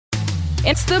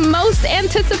It's the most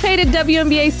anticipated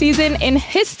WNBA season in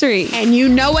history. And you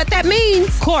know what that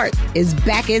means. Court is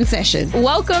back in session.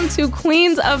 Welcome to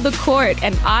Queens of the Court,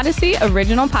 an Odyssey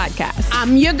original podcast.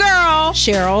 I'm your girl,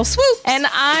 Cheryl Swoops. And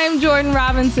I'm Jordan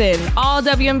Robinson. All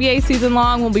WNBA season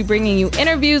long, we'll be bringing you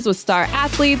interviews with star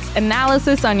athletes,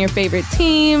 analysis on your favorite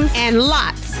teams, and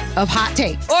lots of hot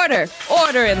takes.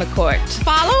 Order in the court.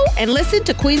 Follow and listen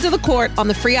to Queens of the Court on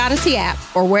the free Odyssey app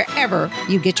or wherever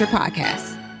you get your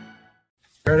podcasts.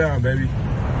 Bear down, baby.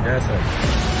 Yes, sir.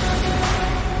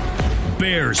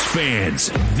 Bears fans,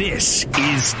 this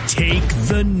is Take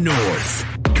the North,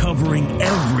 covering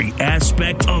every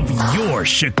aspect of your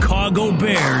Chicago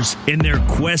Bears in their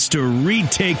quest to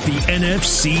retake the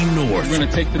NFC North. We're going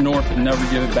to take the North and never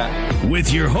give it back.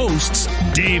 With your hosts,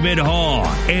 David Haugh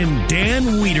and Dan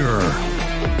Wiederer.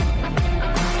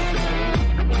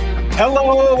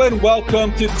 Hello and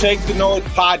welcome to Take the North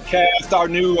podcast, our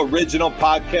new original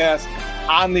podcast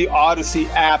on the Odyssey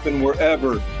app and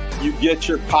wherever you get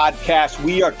your podcast.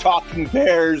 We are talking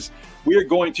Bears. We are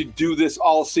going to do this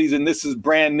all season. This is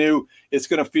brand new. It's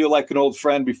going to feel like an old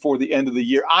friend before the end of the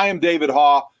year. I am David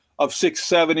Haugh of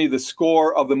 670, the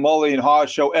score of the Mully and Haugh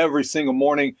show every single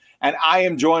morning. And I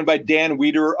am joined by Dan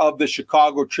Wiederer of the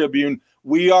Chicago Tribune.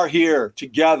 We are here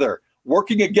together,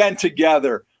 working again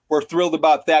together. We're thrilled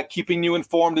about that, keeping you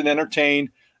informed and entertained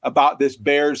about this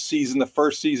Bears season, the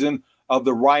first season of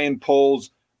the Ryan Poles,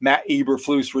 Matt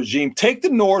Eberflus regime. Take the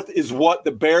North is what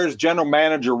the Bears general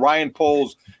manager, Ryan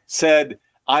Poles, said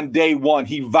on day one.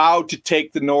 He vowed to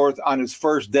take the North on his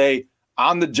first day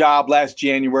on the job last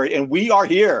January, and we are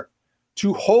here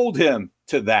to hold him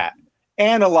to that,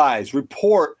 analyze,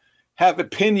 report, have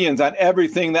opinions on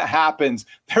everything that happens.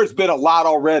 There's been a lot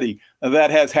already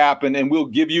that has happened, and we'll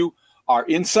give you our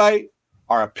insight,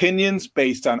 our opinions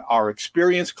based on our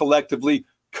experience collectively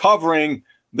covering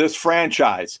this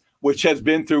franchise, which has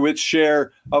been through its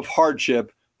share of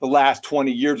hardship the last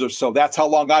 20 years or so. That's how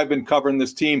long I've been covering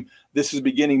this team. This is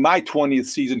beginning my 20th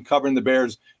season covering the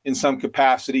Bears in some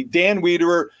capacity. Dan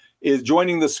Wiederer is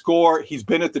joining the score. He's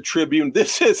been at the Tribune.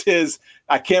 This is his,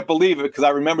 I can't believe it because I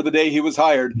remember the day he was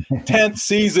hired, 10th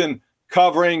season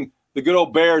covering the good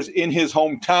old Bears in his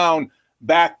hometown.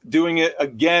 Back doing it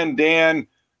again, Dan.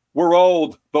 We're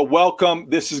old, but welcome.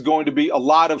 This is going to be a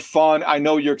lot of fun. I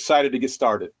know you're excited to get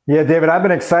started. Yeah, David, I've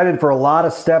been excited for a lot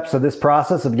of steps of this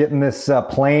process of getting this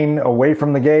plane away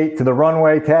from the gate to the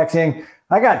runway, taxiing.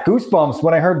 I got goosebumps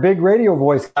when I heard Big Radio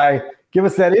Voice guy give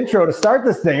us that intro to start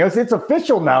this thing. It's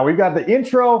official now. We've got the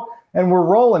intro and we're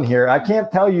rolling here. I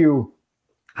can't tell you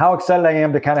how excited I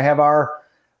am to kind of have our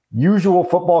usual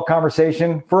football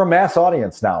conversation for a mass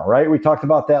audience now, right? We talked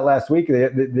about that last week,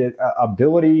 the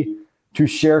ability to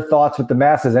share thoughts with the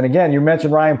masses. And again, you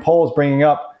mentioned Ryan Poles bringing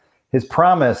up his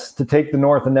promise to take the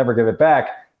North and never give it back.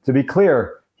 To be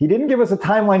clear, he didn't give us a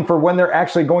timeline for when they're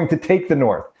actually going to take the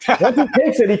North. Once he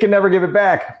takes it, he can never give it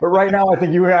back. But right now, I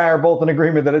think you and I are both in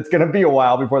agreement that it's going to be a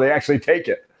while before they actually take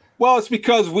it. Well, it's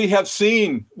because we have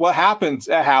seen what happens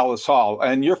at Halas Hall.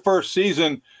 And your first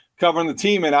season covering the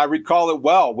team, and I recall it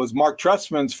well, was Mark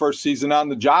Trestman's first season on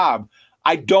the job.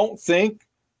 I don't think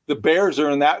the Bears are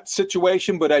in that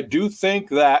situation, but I do think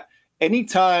that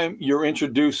anytime you're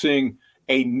introducing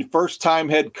a first-time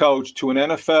head coach to an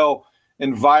NFL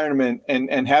environment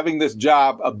and having this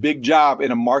job, a big job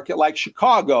in a market like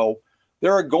Chicago,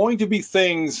 there are going to be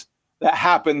things that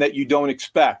happen that you don't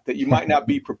expect, that you might not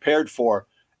be prepared for.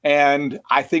 And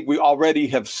I think we already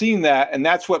have seen that, and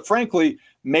that's what, frankly,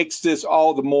 makes this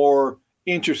all the more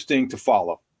interesting to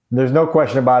follow. There's no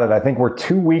question about it. I think we're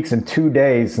 2 weeks and 2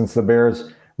 days since the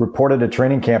Bears reported a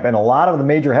training camp, and a lot of the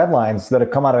major headlines that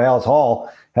have come out of Halas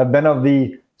Hall have been of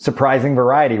the surprising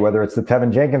variety, whether it's the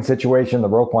Tevin Jenkins situation, the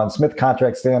Roquan Smith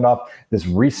contract standoff, this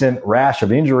recent rash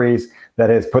of injuries that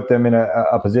has put them in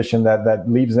a position that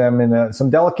leaves them in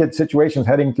some delicate situations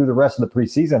heading through the rest of the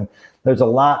preseason. There's a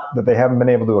lot that they haven't been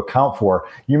able to account for.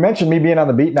 You mentioned me being on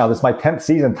the beat now. This is my 10th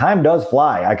season. Time does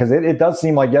fly, because it does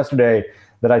seem like yesterday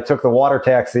that I took the water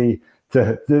taxi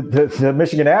to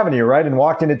Michigan Avenue, right, and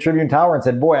walked into Tribune Tower and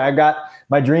said, boy, I got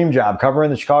my dream job covering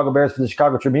the Chicago Bears for the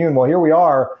Chicago Tribune. Well, here we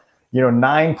are,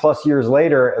 9+ years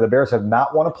later. The Bears have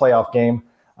not won a playoff game.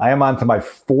 I am on to my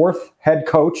 4th head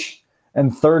coach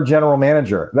and 3rd general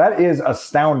manager. That is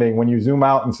astounding when you zoom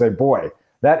out and say, boy,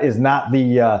 that is not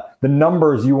the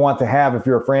numbers you want to have if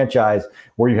you're a franchise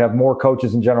where you have more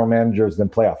coaches and general managers than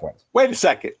playoff wins. Wait a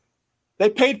second. They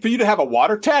paid for you to have a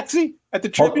water taxi at the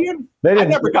Tribune? I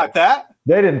never got that.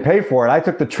 They didn't pay for it. I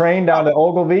took the train down to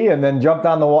Ogilvie and then jumped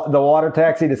on the water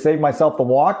taxi to save myself the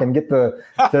walk and get to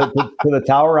the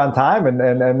tower on time. And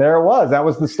there it was. That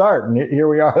was the start. And here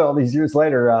we are all these years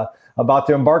later, about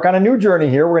to embark on a new journey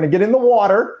here. We're going to get in the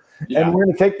water. Yeah. And we're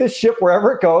going to take this ship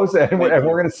wherever it goes, and we're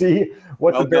going to see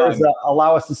what the Bears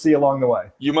allow us to see along the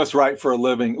way. You must write for a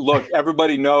living. Look,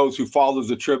 everybody knows who follows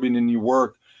the Tribune and you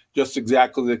work just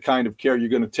exactly the kind of care you're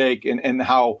going to take and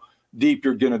how deep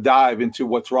you're going to dive into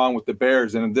what's wrong with the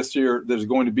Bears. And this year, there's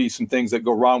going to be some things that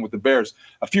go wrong with the Bears.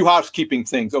 A few housekeeping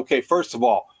things. Okay, first of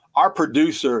all, our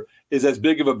producer is as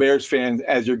big of a Bears fan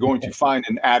as you're going to find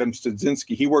in Adam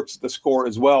Studzinski. He works at The Score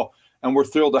as well. And we're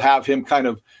thrilled to have him kind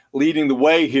of leading the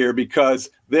way here because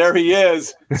there he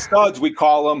is. Studs, we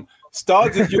call him.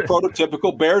 Studs is your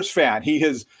prototypical Bears fan. He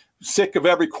is sick of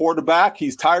every quarterback.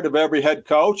 He's tired of every head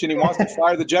coach, and he wants to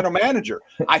fire the general manager.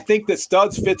 I think that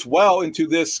Studs fits well into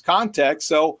this context.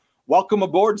 So welcome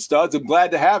aboard, Studs. I'm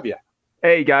glad to have you.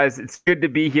 Hey, guys. It's good to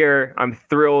be here. I'm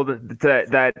thrilled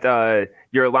that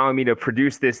you're allowing me to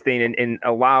produce this thing and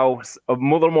allow a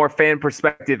little more fan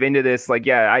perspective into this. Like,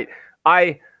 yeah,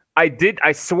 I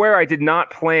swear I did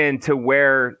not plan to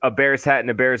wear a Bears hat and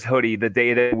a Bears hoodie the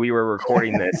day that we were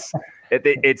recording this.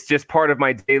 It's just part of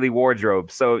my daily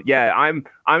wardrobe. So yeah,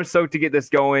 I'm stoked to get this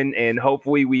going, and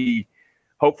hopefully we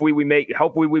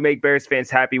make Bears fans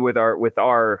happy with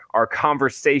our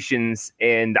conversations.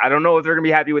 And I don't know if they're gonna be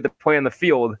happy with the play on the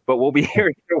field, but we'll be here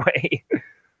either way.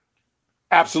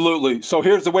 Absolutely. So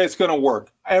here's the way it's going to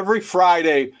work. Every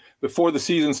Friday before the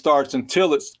season starts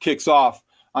until it kicks off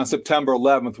on September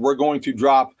 11th, we're going to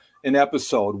drop an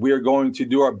episode. We are going to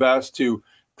do our best to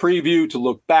preview, to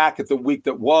look back at the week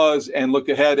that was, and look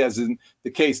ahead, as in the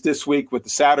case this week with the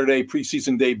Saturday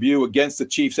preseason debut against the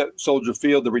Chiefs at Soldier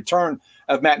Field, the return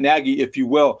of Matt Nagy, if you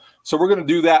will. So we're going to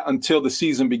do that until the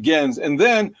season begins. And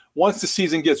then once the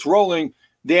season gets rolling,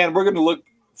 Dan, we're going to look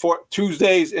for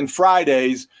Tuesdays and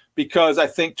Fridays, because I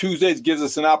think Tuesdays gives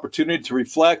us an opportunity to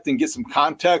reflect and get some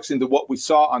context into what we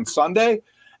saw on Sunday.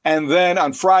 And then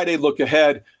on Friday, look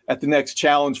ahead at the next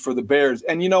challenge for the Bears.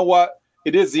 And you know what?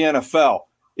 It is the NFL.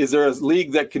 Is there a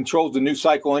league that controls the news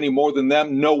cycle any more than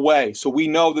them? No way. So we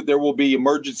know that there will be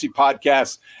emergency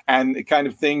podcasts and the kind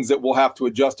of things that we'll have to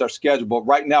adjust our schedule. But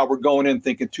right now we're going in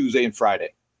thinking Tuesday and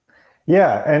Friday.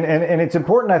 Yeah, and it's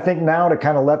important, I think, now to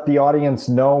kind of let the audience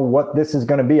know what this is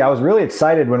going to be. I was really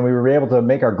excited when we were able to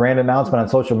make our grand announcement on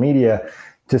social media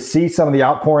to see some of the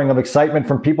outpouring of excitement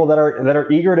from people that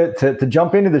are eager to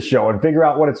jump into the show and figure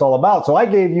out what it's all about. So I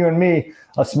gave you and me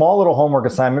a small little homework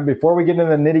assignment before we get into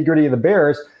the nitty-gritty of the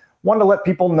Bears. Wanted to let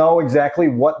people know exactly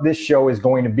what this show is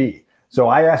going to be. So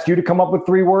I asked you to come up with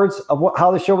 3 words of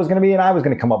how the show was going to be, and I was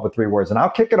going to come up with 3 words. And I'll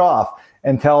kick it off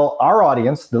and tell our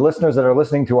audience, the listeners that are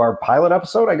listening to our pilot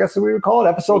episode, I guess we would call it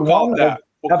episode one of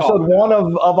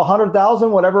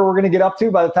 100,000, whatever we're going to get up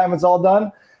to by the time it's all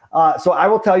done. So I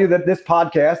will tell you that this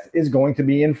podcast is going to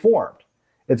be informed.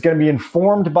 It's going to be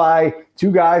informed by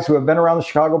 2 guys who have been around the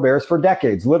Chicago Bears for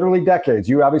decades, literally decades.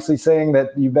 You obviously saying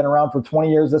that you've been around for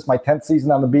 20 years. This is my 10th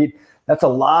season on the beat. That's a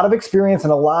lot of experience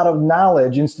and a lot of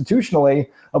knowledge institutionally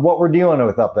of what we're dealing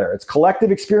with up there. It's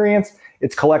collective experience.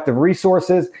 It's collective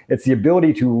resources. It's the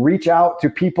ability to reach out to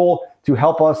people to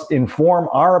help us inform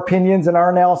our opinions and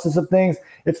our analysis of things.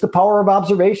 It's the power of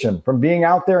observation from being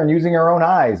out there and using our own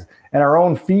eyes and our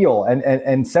own feel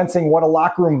and sensing what a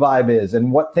locker room vibe is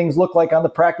and what things look like on the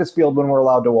practice field when we're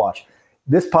allowed to watch.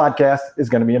 This podcast is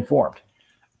going to be informed.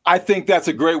 I think that's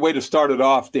a great way to start it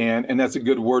off, Dan, and that's a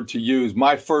good word to use.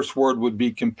 My first word would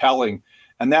be compelling,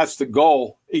 and that's the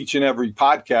goal each and every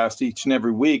podcast, each and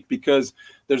every week, because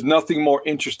there's nothing more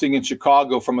interesting in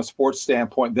Chicago from a sports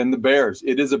standpoint than the Bears.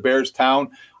 It is a Bears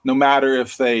town, no matter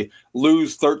if they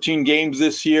lose 13 games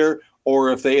this year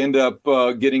or if they end up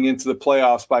getting into the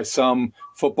playoffs by some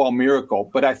football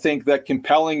miracle. But I think that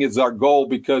compelling is our goal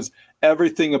because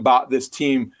everything about this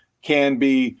team can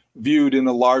be viewed in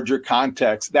a larger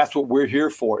context. That's what we're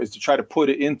here for, is to try to put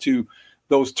it into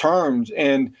those terms.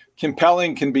 And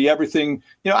compelling can be everything.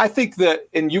 You know, I think that,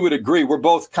 and you would agree, we're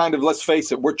both kind of, let's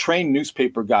face it, we're trained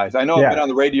newspaper guys. I know I've been on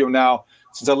the radio now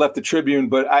since I left the Tribune,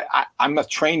 but I'm a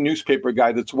trained newspaper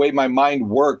guy. That's the way my mind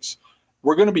works.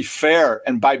 We're going to be fair.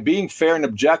 And by being fair and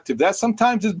objective, that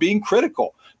sometimes is being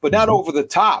critical, but not over the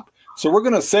top. So we're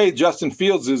going to say Justin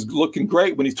Fields is looking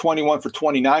great when he's 21 for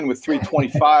 29 with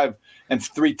 325 and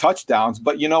 3 touchdowns.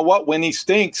 But you know what? When he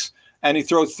stinks and he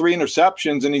throws 3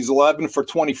 interceptions and he's 11 for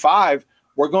 25,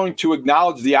 we're going to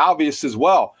acknowledge the obvious as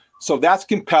well. So that's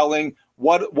compelling.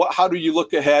 How do you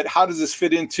look ahead? How does this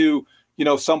fit into, you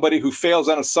know, somebody who fails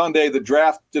on a Sunday, the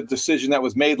draft decision that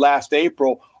was made last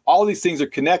April? All these things are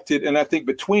connected. And I think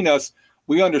between us,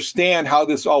 we understand how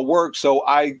this all works. So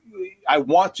I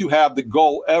want to have the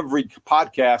goal every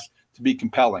podcast to be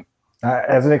compelling.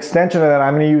 As an extension of that,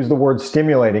 I'm going to use the word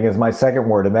stimulating as my second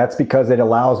word. And that's because it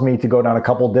allows me to go down a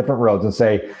couple different roads and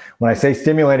say, when I say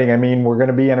stimulating, I mean, we're going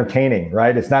to be entertaining,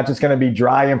 right? It's not just going to be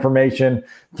dry information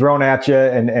thrown at you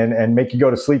and make you go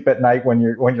to sleep at night when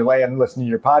you're laying listening to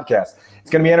your podcast.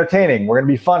 It's going to be entertaining. We're going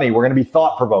to be funny. We're going to be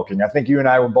thought provoking. I think you and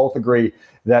I would both agree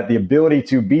that the ability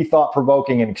to be thought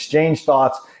provoking and exchange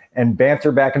thoughts and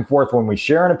banter back and forth when we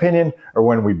share an opinion or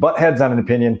when we butt heads on an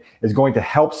opinion is going to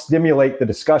help stimulate the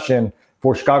discussion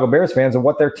for Chicago Bears fans and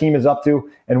what their team is up to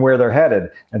and where they're headed.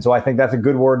 And so I think that's a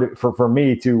good word for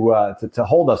me to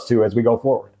hold us to as we go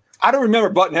forward. I don't remember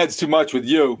button heads too much with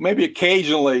you. Maybe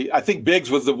occasionally. I think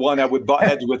Biggs was the one I would butt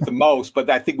heads with the most, but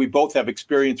I think we both have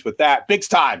experience with that. Biggs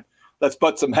time. Let's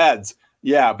butt some heads.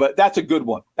 Yeah, but that's a good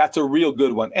one. That's a real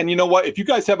good one. And you know what? If you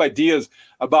guys have ideas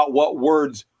about what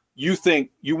words you think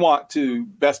you want to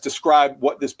best describe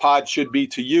what this pod should be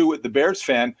to you, the Bears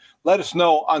fan, let us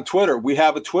know on Twitter. We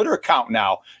have a Twitter account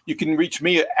now. You can reach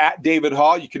me at David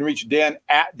Hall. You can reach Dan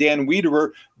at Dan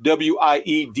Wiederer,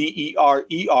 Wiederer.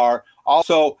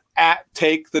 Also at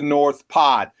Take the North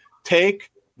Pod.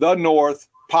 Take the North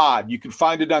Pod. You can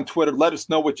find it on Twitter. Let us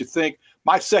know what you think.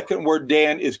 My second word,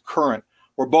 Dan, is current.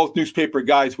 We're both newspaper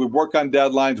guys. We work on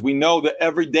deadlines. We know that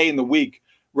every day in the week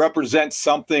represents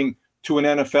something to an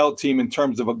NFL team in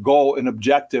terms of a goal and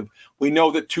objective. We know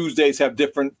that Tuesdays have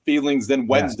different feelings than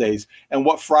Wednesdays and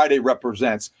what Friday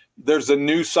represents. There's a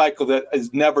news cycle that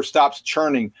never stops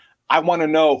churning. I want to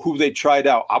know who they tried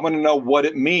out. I want to know what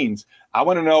it means. I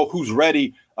want to know who's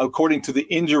ready according to the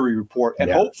injury report. And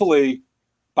hopefully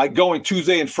by going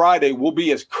Tuesday and Friday, we'll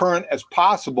be as current as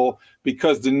possible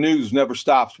because the news never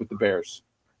stops with the Bears.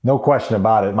 No question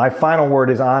about it. My final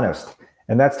word is honest.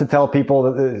 And that's to tell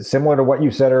people, that, similar to what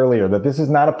you said earlier, that this is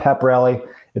not a pep rally.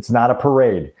 It's not a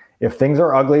parade. If things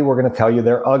are ugly, we're going to tell you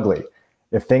they're ugly.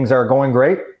 If things are going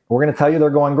great, we're going to tell you they're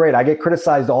going great. I get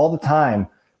criticized all the time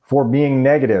for being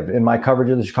negative in my coverage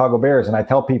of the Chicago Bears. And I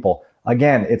tell people,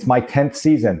 again, it's my 10th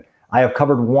season. I have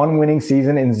covered one winning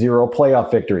season and 0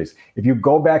 playoff victories. If you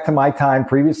go back to my time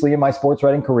previously in my sports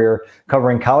writing career,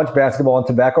 covering college basketball on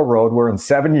Tobacco Road, where in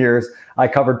 7 years I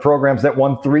covered programs that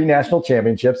won 3 national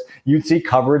championships, you'd see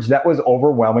coverage that was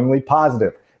overwhelmingly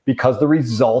positive because the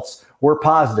results were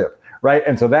positive, right?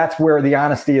 And so that's where the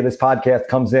honesty of this podcast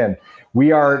comes in.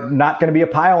 We are not going to be a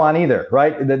pile-on either,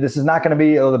 right? This is not going to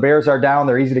be, the Bears are down,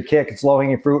 they're easy to kick, it's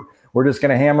low-hanging fruit. We're just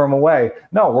going to hammer them away.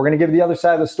 No, we're going to give the other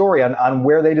side of the story on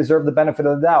where they deserve the benefit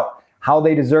of the doubt, how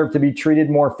they deserve to be treated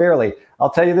more fairly. I'll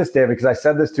tell you this, David, because I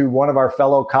said this to one of our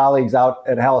fellow colleagues out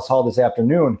at Halas Hall this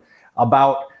afternoon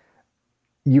about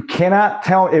you cannot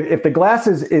tell if the glass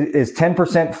is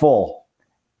 10% full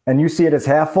and you see it as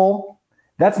half full,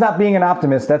 that's not being an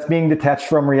optimist. That's being detached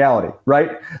from reality,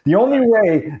 right? The only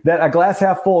way that a glass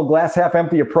half full, glass half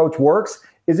empty approach works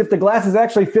is if the glass is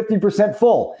actually 50%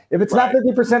 full. If it's not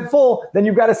 50% full, then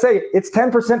you've got to say it's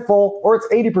 10% full or it's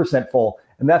 80% full.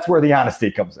 And that's where the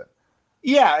honesty comes in.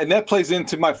 Yeah, and that plays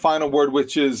into my final word,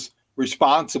 which is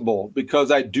responsible,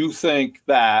 because I do think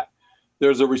that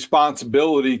there's a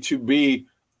responsibility to be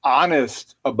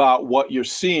honest about what you're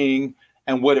seeing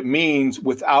and what it means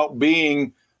without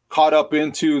being caught up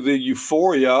into the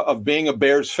euphoria of being a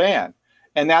Bears fan.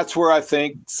 And that's where I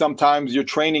think sometimes your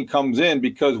training comes in,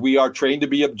 because we are trained to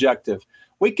be objective.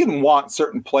 We can want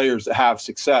certain players to have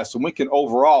success, and we can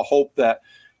overall hope that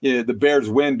the Bears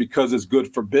win because it's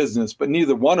good for business. But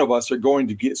neither one of us are going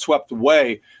to get swept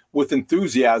away with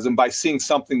enthusiasm by seeing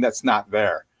something that's not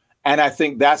there. And I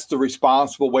think that's the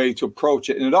responsible way to approach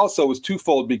it. And it also is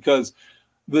twofold, because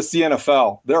this is the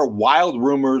NFL. There are wild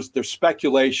rumors. There's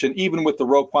speculation. Even with the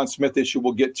Roquan Smith issue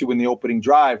we'll get to in the opening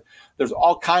drive, there's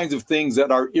all kinds of things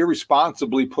that are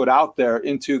irresponsibly put out there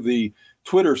into the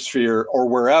Twitter sphere or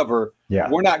wherever. Yeah.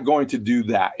 We're not going to do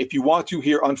that. If you want to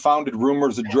hear unfounded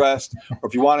rumors addressed, or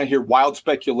if you want to hear wild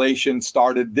speculation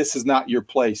started, this is not your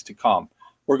place to come.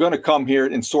 We're going to come here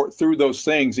and sort through those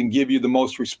things and give you the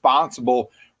most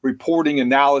responsible reporting,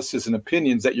 analysis, and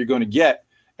opinions that you're going to get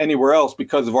anywhere else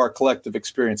because of our collective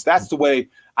experience. That's the way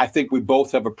I think we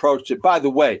both have approached it. By the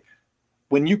way,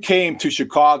 when you came to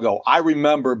Chicago, I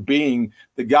remember being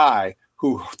the guy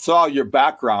who saw your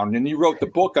background, and you wrote the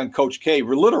book on Coach K,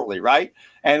 literally, right?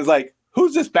 And it's like,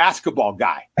 who's this basketball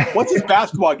guy? What's this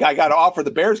basketball guy got to offer the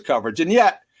Bears coverage? And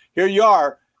yet, here you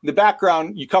are. In the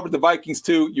background, you covered the Vikings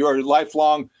too. You're a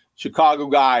lifelong Chicago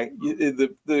guy.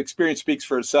 The experience speaks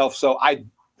for itself. So I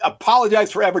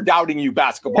apologize for ever doubting you,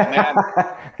 basketball man.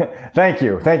 Thank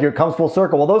you. It comes full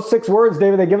circle. Well, those 6 words,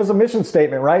 David, they give us a mission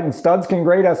statement, right? And Studs can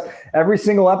grade us every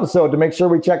single episode to make sure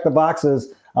we check the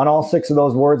boxes on all 6 of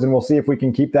those words, and we'll see if we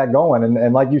can keep that going.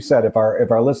 And like you said, if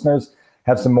our listeners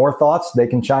have some more thoughts, they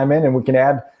can chime in and we can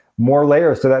add more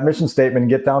layers to that mission statement and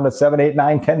get down to 7, 8,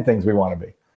 9, 10 things we want to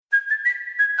be.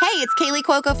 Hey, it's Kaylee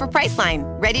Cuoco for Priceline.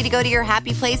 Ready to go to your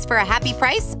happy place for a happy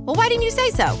price? Well, why didn't you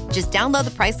say so? Just download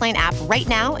the Priceline app right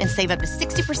now and save up to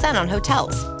 60% on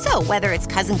hotels. So whether it's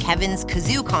Cousin Kevin's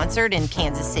Kazoo Concert in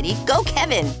Kansas City, go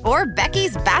Kevin, or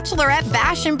Becky's Bachelorette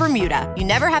Bash in Bermuda, you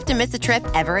never have to miss a trip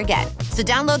ever again. So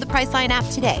download the Priceline app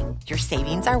today. Your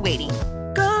savings are waiting.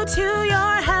 Go to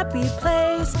your happy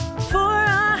place for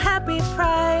a happy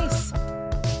price.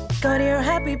 Go to your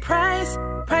happy price,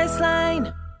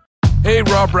 Priceline. Hey,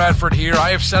 Rob Bradford here. I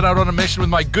have set out on a mission with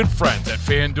my good friends at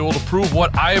FanDuel to prove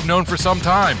what I have known for some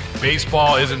time.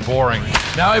 Baseball isn't boring.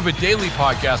 Now I have a daily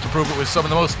podcast to prove it with some of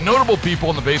the most notable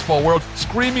people in the baseball world,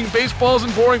 screaming baseball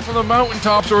isn't boring from the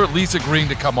mountaintops, or at least agreeing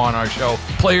to come on our show.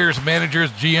 Players,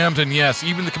 managers, GMs, and yes,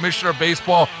 even the commissioner of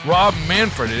baseball, Rob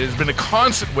Manfred. It has been a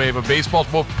constant wave of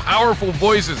baseball's most powerful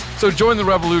voices. So join the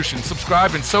revolution.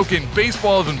 Subscribe and soak in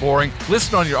Baseball Isn't Boring.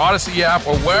 Listen on your Odyssey app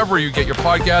or wherever you get your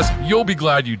podcast. You'll be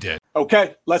glad you did.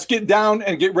 Okay, let's get down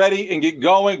and get ready and get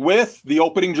going with the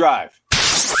opening drive.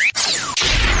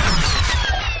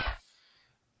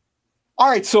 All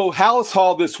right, so Halas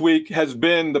Hall this week has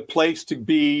been the place to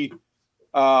be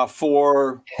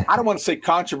for, I don't want to say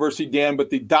controversy, Dan, but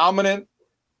the dominant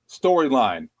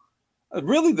storyline.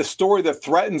 Really the story that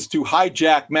threatens to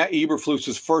hijack Matt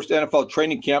Eberflus's first NFL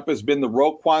training camp has been the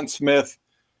Roquan Smith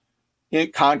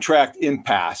contract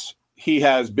impasse. He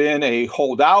has been a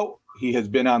holdout. He has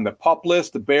been on the PUP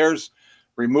list. The Bears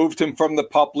removed him from the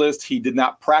PUP list. He did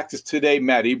not practice today.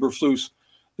 Matt Eberflus,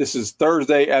 this is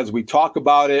Thursday as we talk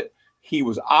about it. He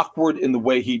was awkward in the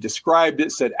way he described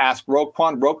it, said, ask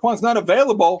Roquan. Roquan's not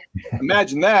available.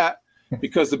 Imagine that,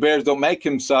 because the Bears don't make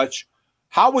him such.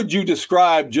 How would you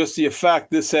describe just the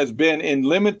effect this has been in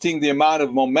limiting the amount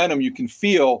of momentum you can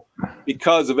feel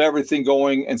because of everything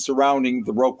going and surrounding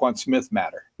the Roquan Smith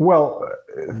matter? Well,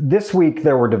 this week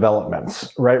there were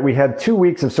developments, right? We had 2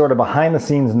 weeks of sort of behind the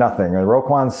scenes nothing.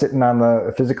 Roquan's sitting on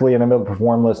the physically unable to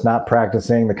perform list, not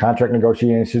practicing. The contract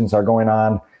negotiations are going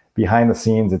on behind the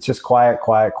scenes. It's just quiet.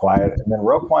 And then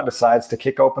Roquan decides to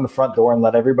kick open the front door and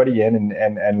let everybody in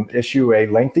and issue a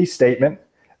lengthy statement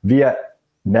via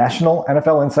national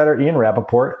NFL insider Ian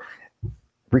Rappaport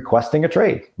requesting a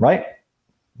trade, right?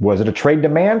 Was it a trade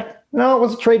demand? No, it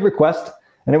was a trade request.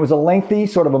 And it was a lengthy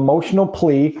sort of emotional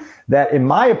plea that, in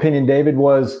my opinion, David,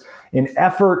 was an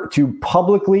effort to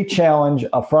publicly challenge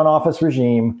a front office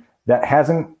regime that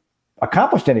hasn't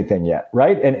accomplished anything yet,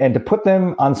 right? And to put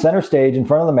them on center stage in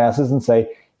front of the masses and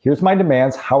say, here's my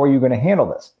demands. How are you going to handle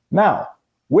this? Now,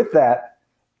 with that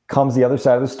comes the other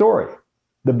side of the story.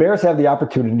 The Bears have the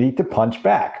opportunity to punch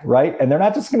back, right? And they're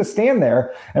not just going to stand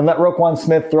there and let Roquan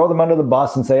Smith throw them under the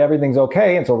bus and say everything's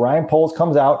okay. And so Ryan Poles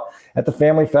comes out at the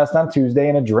Family Fest on Tuesday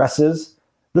and addresses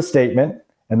the statement.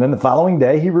 And then the following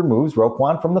day, he removes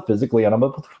Roquan from the physically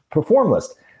unable to perform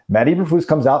list. Matt Eberflus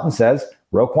comes out and says,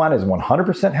 Roquan is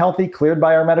 100% healthy, cleared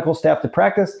by our medical staff to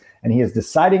practice, and he is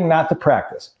deciding not to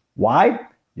practice. Why?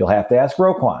 You'll have to ask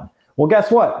Roquan. Well,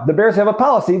 guess what? The Bears have a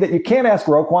policy that you can't ask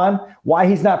Roquan why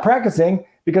he's not practicing,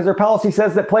 because their policy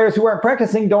says that players who aren't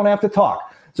practicing don't have to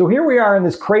talk. So here we are in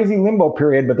this crazy limbo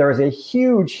period, but there is a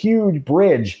huge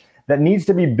bridge that needs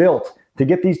to be built to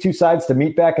get these two sides to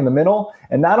meet back in the middle.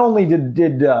 And not only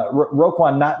did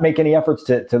Roquan not make any efforts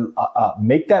to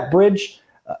make that bridge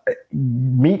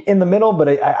meet in the middle, but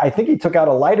I think he took out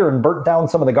a lighter and burnt down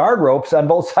some of the guard ropes on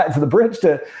both sides of the bridge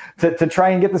to try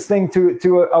and get this thing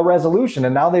to a resolution.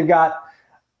 And now they've got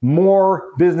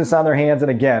more business on their hands. And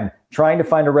again, trying to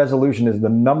find a resolution is the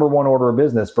number one order of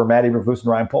business for Matt Eberflus and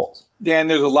Ryan Poles. Dan,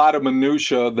 there's a lot of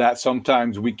minutia that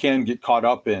sometimes we can get caught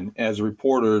up in as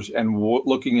reporters and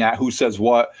looking at who says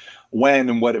what, when,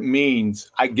 and what it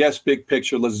means. I guess big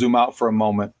picture, let's zoom out for a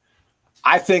moment.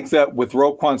 I think that with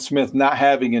Roquan Smith not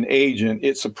having an agent,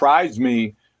 it surprised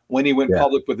me when he went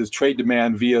public with his trade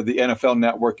demand via the NFL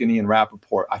Network and Ian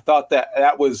Rappaport. I thought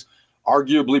that was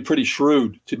arguably pretty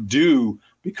shrewd to do,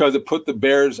 because it put the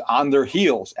Bears on their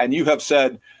heels. And you have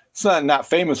said, not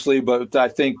famously, but I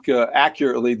think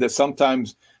accurately, that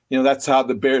sometimes, that's how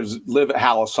the Bears live at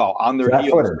Halas Hall, on their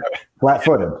heels.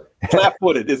 Flat-footed.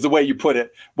 Flat-footed is the way you put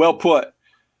it. Well put.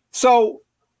 So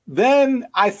then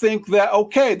I think that,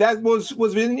 okay, that was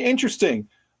really interesting.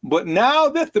 But now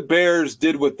that the Bears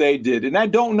did what they did, and I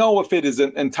don't know if it is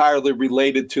entirely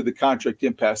related to the contract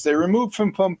impasse, they removed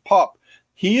him from PUP.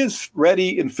 He is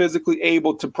ready and physically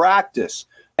able to practice.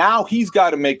 Now he's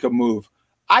got to make a move.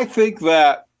 I think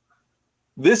that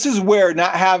this is where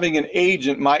not having an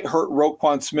agent might hurt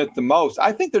Roquan Smith the most.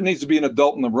 I think there needs to be an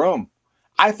adult in the room.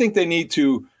 I think they need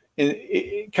to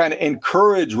kind of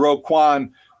encourage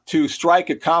Roquan to strike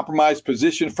a compromised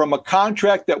position from a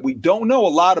contract that we don't know a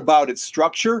lot about its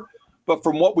structure, but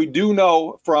from what we do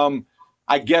know from,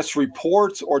 I guess,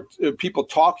 reports or people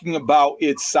talking about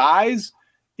its size,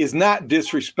 is not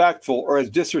disrespectful or as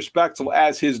disrespectful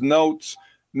as his notes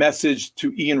message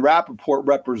to Ian Rappaport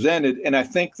represented. And I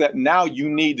think that now you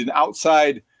need an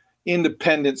outside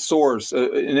independent source,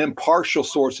 an impartial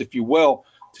source, if you will,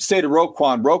 to say to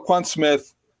Roquan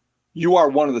Smith, you are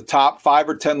one of the top 5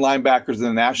 or 10 linebackers in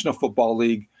the National Football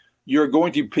League. You're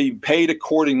going to be paid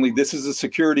accordingly. This is a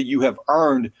security you have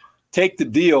earned. Take the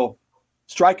deal,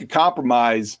 strike a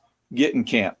compromise, get in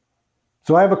camp.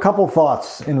 So I have a couple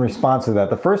thoughts in response to that.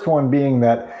 The first one being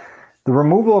that the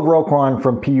removal of Roquan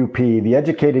from PUP, the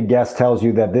educated guess tells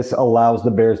you that this allows the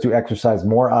Bears to exercise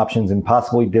more options in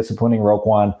possibly disciplining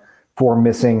Roquan for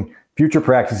missing future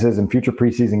practices and future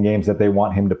preseason games that they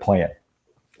want him to play in.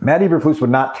 Matt Eberflus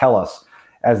would not tell us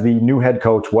as the new head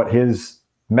coach what his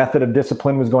method of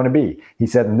discipline was going to be. He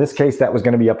said in this case that was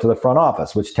going to be up to the front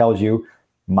office, which tells you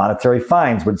monetary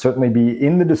fines would certainly be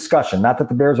in the discussion. Not that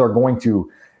the Bears are going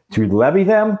to levy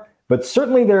them, but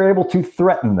certainly they're able to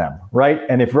threaten them, right?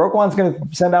 And if Roquan's going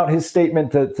to send out his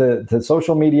statement to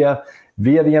social media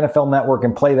via the NFL Network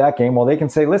and play that game, well, they can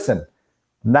say, listen,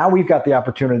 now we've got the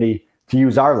opportunity to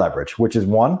use our leverage, which is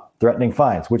 1, threatening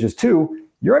fines, which is 2,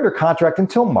 you're under contract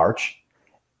until March.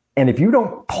 And if you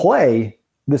don't play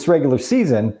this regular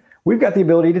season, we've got the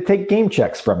ability to take game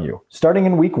checks from you starting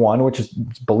in week 1, which is,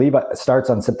 I believe, starts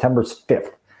on September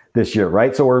 5th this year,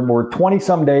 right? So we're 20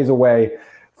 some days away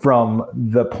from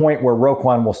the point where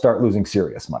Roquan will start losing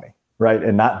serious money, right?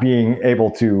 And not being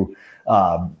able to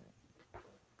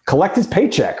collect his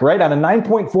paycheck, right? On a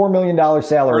 $9.4 million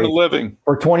salary for a living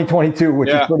for 2022, which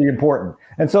is pretty important.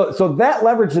 And so that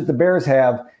leverage that the Bears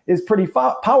have is pretty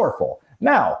powerful.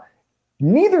 Now,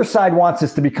 neither side wants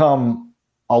this to become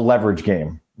a leverage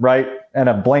game, right? And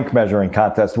a blank measuring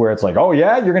contest where it's like, oh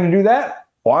yeah, you're going to do that?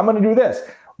 Well, I'm going to do this.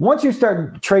 Once you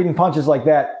start trading punches like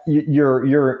that,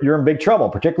 you're in big trouble,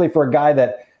 particularly for a guy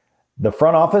that the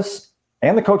front office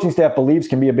and the coaching staff believes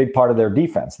can be a big part of their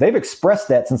defense. They've expressed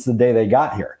that since the day they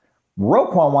got here.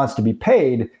 Roquan wants to be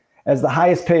paid as the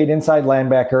highest paid inside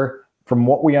linebacker, from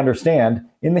what we understand,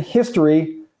 in the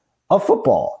history of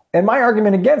football. And my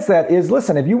argument against that is,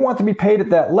 listen, if you want to be paid at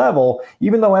that level,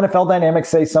 even though NFL dynamics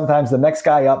say sometimes the next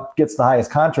guy up gets the highest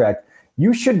contract,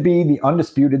 you should be the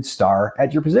undisputed star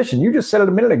at your position. You just said it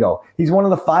a minute ago. He's one of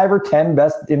the 5 or 10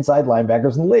 best inside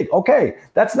linebackers in the league. Okay,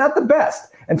 that's not the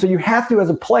best. And so you have to, as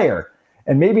a player,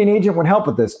 and maybe an agent would help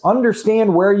with this,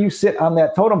 understand where you sit on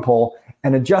that totem pole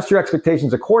and adjust your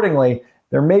expectations accordingly.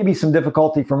 There may be some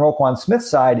difficulty from Roquan Smith's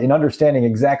side in understanding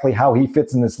exactly how he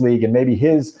fits in this league, and maybe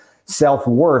his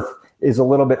self-worth is a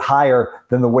little bit higher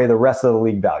than the way the rest of the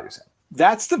league values him.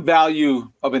 That's the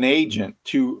value of an agent,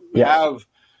 to have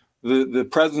the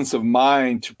presence of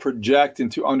mind to project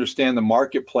and to understand the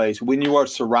marketplace when you are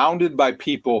surrounded by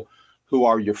people who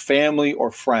are your family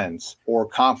or friends or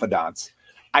confidants.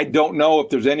 I don't know if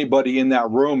there's anybody in that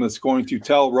room that's going to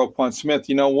tell Roquan Smith,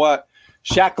 you know what,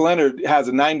 Shaq Leonard has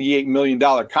a $98 million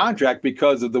contract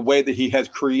because of the way that he has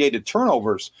created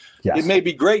turnovers. Yes. It may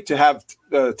be great to have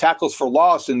tackles for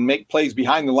loss and make plays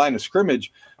behind the line of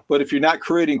scrimmage, but if you're not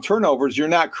creating turnovers, you're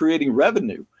not creating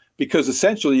revenue, because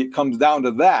essentially it comes down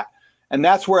to that. And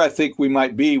that's where I think we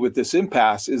might be with this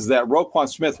impasse, is that Roquan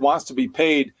Smith wants to be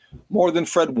paid more than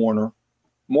Fred Warner,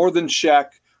 more than Shaq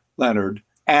Leonard.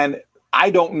 And I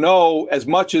don't know, as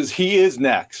much as he is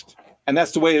next, and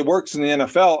that's the way it works in the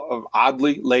NFL,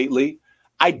 oddly, lately,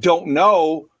 I don't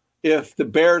know if the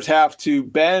Bears have to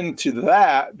bend to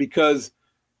that, because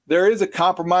there is a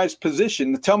compromised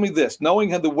position. Tell me this, knowing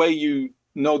the way you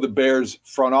know the Bears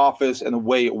front office and the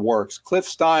way it works, Cliff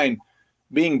Stein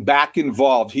being back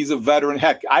involved. He's a veteran.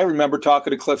 Heck, I remember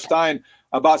talking to Cliff Stein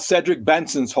about Cedric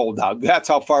Benson's holdout. That's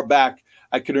how far back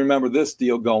I can remember this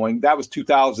deal going. That was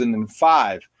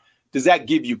 2005. Does that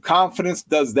give you confidence?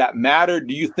 Does that matter?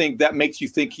 Do you think that makes you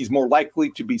think he's more likely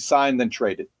to be signed than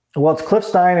traded? Well, it's Cliff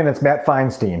Stein and it's Matt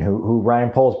Feinstein, who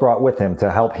Ryan Poles brought with him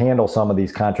to help handle some of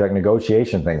these contract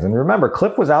negotiation things. And remember,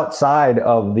 Cliff was outside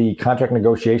of the contract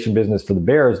negotiation business for the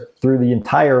Bears through the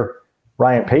entire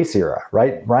Ryan Pace era,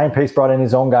 right? Ryan Pace brought in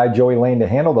his own guy, Joey Lane, to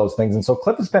handle those things. And so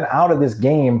Cliff has been out of this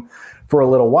game for a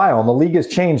little while, and the league has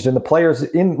changed, and the players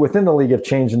within the league have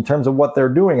changed in terms of what they're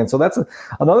doing. And so that's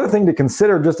another thing to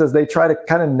consider just as they try to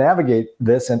kind of navigate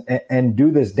this and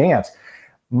do this dance.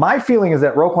 My feeling is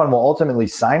that Roquan will ultimately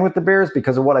sign with the Bears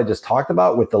because of what I just talked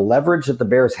about with the leverage that the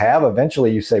Bears have. Eventually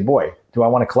you say, boy, do I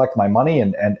want to collect my money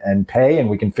and pay, and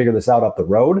we can figure this out up the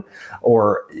road?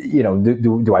 Or,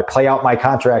 do I play out my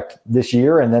contract this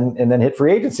year and then hit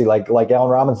free agency like Allen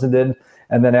Robinson did?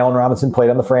 And then Allen Robinson played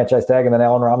on the franchise tag, and then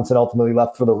Allen Robinson ultimately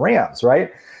left for the Rams,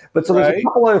 right? But so there's a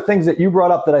couple other things that you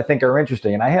brought up that I think are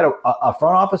interesting. And I had a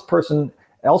front office person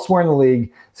elsewhere in the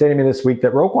league say to me this week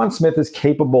that Roquan Smith is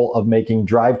capable of making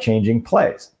drive-changing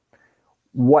plays.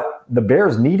 What the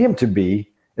Bears need him to be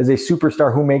is a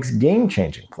superstar who makes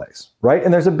game-changing plays, right?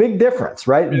 And there's a big difference,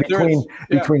 right,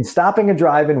 between stopping a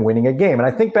drive and winning a game. And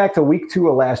I think back to week 2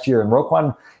 of last year, and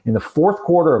Roquan in the fourth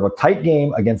quarter of a tight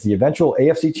game against the eventual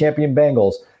AFC champion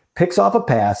Bengals picks off a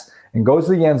pass and goes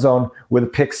to the end zone with a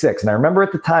pick 6. And I remember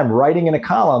at the time writing in a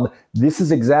column, this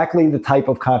is exactly the type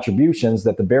of contributions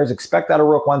that the Bears expect out of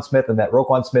Roquan Smith and that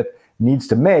Roquan Smith needs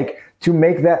to make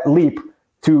that leap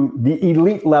to the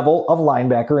elite level of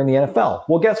linebacker in the NFL.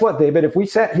 Well, guess what, David? If we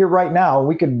sat here right now,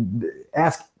 we could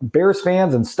ask Bears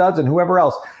fans and studs and whoever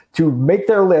else to make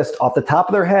their list off the top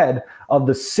of their head of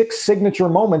the 6 signature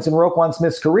moments in Roquan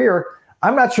Smith's career.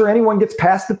 I'm not sure anyone gets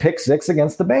past the pick 6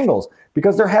 against the Bengals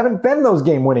because there haven't been those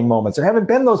game-winning moments. There haven't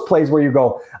been those plays where you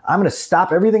go, I'm going to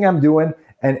stop everything I'm doing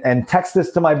and text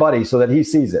this to my buddy so that he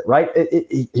sees it, right?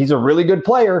 He's a really good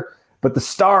player, but the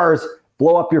stars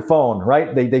blow up your phone,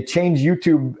 right? They change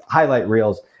YouTube highlight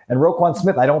reels. And Roquan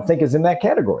Smith, I don't think, is in that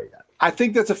category yet. I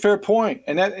think that's a fair point,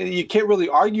 and that you can't really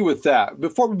argue with that.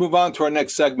 Before we move on to our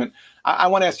next segment, I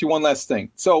want to ask you one last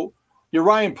thing. So you're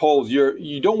Ryan Poles.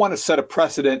 You don't want to set a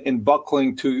precedent in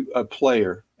buckling to a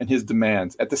player and his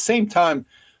demands. At the same time,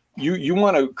 you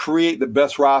want to create the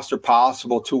best roster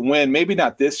possible to win, maybe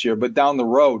not this year, but down the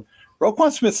road.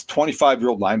 Roquan Smith's a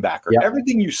 25-year-old linebacker. Yep.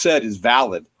 Everything you said is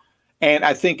valid, and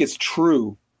I think it's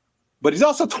true. But he's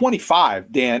also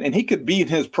 25, Dan, and he could be in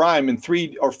his prime in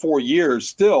 3 or 4 years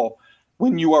still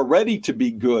when you are ready to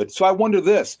be good. So I wonder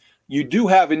this. You do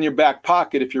have in your back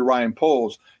pocket, if you're Ryan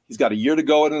Poles, he's got a year to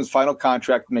go in his final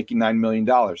contract, making $9 million.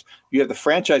 You have the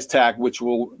franchise tag, which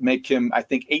will make him, I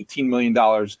think, $18 million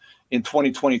in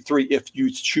 2023 if you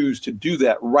choose to do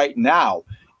that right now.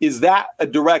 Is that a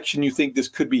direction you think this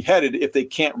could be headed if they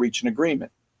can't reach an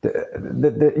agreement?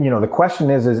 The question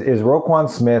is Roquan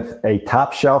Smith a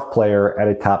top shelf player at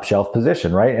a top shelf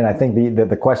position, right? And I think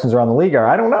the questions around the league are,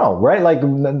 I don't know, right? Like,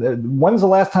 when's the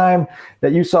last time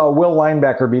that you saw a Will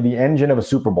linebacker be the engine of a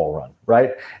Super Bowl run,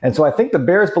 right? And so I think the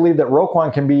Bears believe that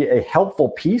Roquan can be a helpful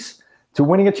piece to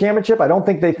winning a championship. I don't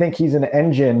think they think he's an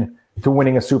engine to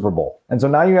winning a Super Bowl. And so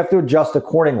now you have to adjust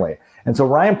accordingly. And so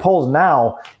Ryan Poles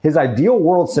now, his ideal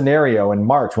world scenario in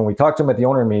March, when we talked to him at the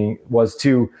owner meeting, was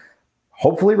to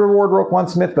hopefully reward Roquan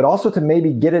Smith, but also to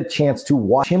maybe get a chance to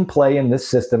watch him play in this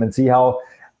system and see how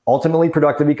ultimately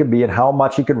productive he could be and how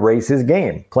much he could raise his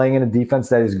game, playing in a defense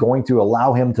that is going to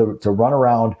allow him to run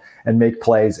around and make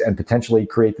plays and potentially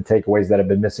create the takeaways that have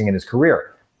been missing in his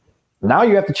career. Now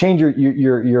you have to change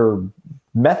your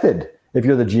method if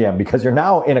you're the GM, because you're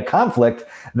now in a conflict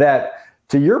that,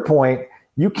 to your point,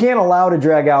 you can't allow to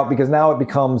drag out, because now it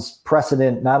becomes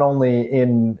precedent not only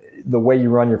in the way you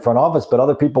run your front office, but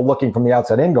other people looking from the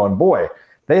outside in going, boy,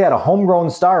 they had a homegrown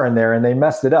star in there and they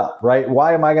messed it up, right?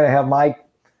 Why am I going to have my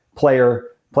player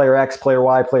X, player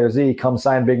Y, player Z come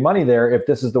sign big money there if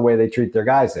this is the way they treat their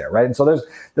guys there, right? And so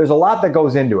there's a lot that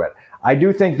goes into it. I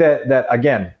do think that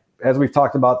again, as we've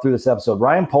talked about through this episode,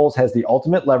 Ryan Poles has the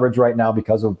ultimate leverage right now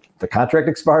because of the contract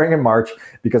expiring in March,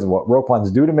 because of what Roquan's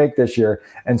due to make this year.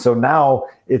 And so now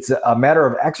it's a matter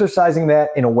of exercising that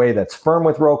in a way that's firm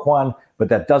with Roquan, but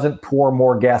that doesn't pour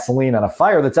more gasoline on a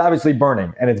fire that's obviously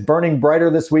burning. And it's burning brighter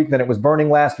this week than it was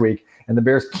burning last week. And the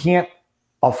Bears can't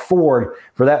afford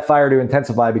for that fire to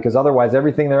intensify, because otherwise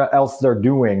everything else they're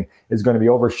doing is going to be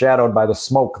overshadowed by the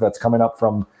smoke that's coming up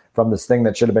from this thing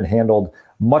that should have been handled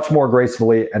much more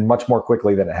gracefully and much more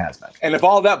quickly than it has been. And if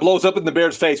all that blows up in the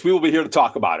Bears' face, we will be here to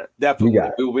talk about it. Definitely.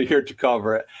 We will be here to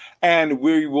cover it. And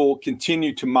we will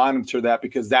continue to monitor that,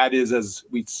 because that is, as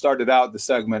we started out the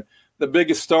segment, the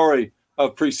biggest story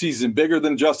of preseason, bigger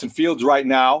than Justin Fields right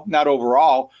now, not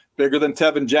overall, bigger than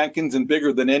Tevin Jenkins, and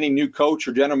bigger than any new coach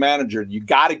or general manager. You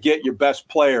got to get your best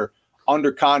player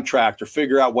under contract or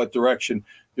figure out what direction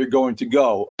you're going to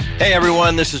go. Hey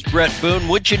everyone, this is Brett Boone.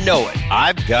 Would you know it?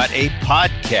 I've got a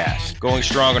podcast going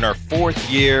strong in our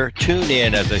 4th year. Tune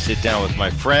in as I sit down with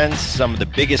my friends, some of the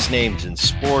biggest names in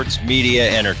sports,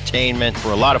 media, entertainment, for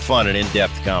a lot of fun and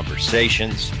in-depth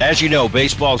conversations. As you know,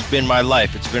 baseball's been my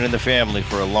life. It's been in the family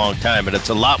for a long time, but it's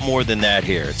a lot more than that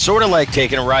here. It's sort of like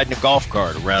taking a ride in a golf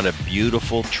cart around a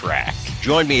beautiful track.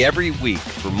 Join me every week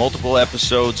for multiple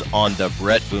episodes on the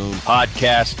Brett Boone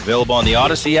Podcast, available on the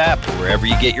Odyssey app or wherever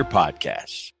you get your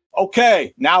podcasts.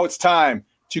 Okay, now it's time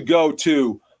to go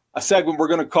to a segment we're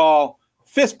going to call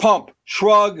Fist Pump,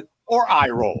 Shrug, or Eye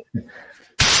Roll.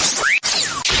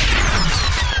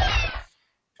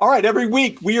 All right, every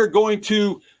week we are going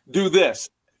to do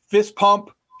this. Fist Pump,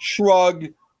 Shrug,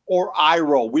 or Eye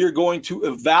Roll. We are going to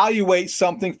evaluate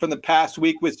something from the past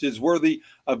week, which is worthy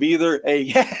of either a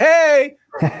hey,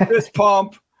 fist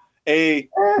pump, a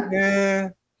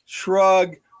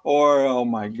shrug, or oh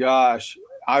my gosh,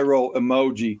 eye roll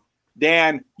emoji.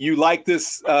 Dan, you like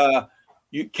this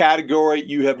category?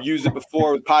 You have used it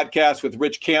before with podcasts with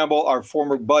Rich Campbell, our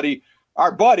buddy,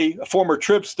 a former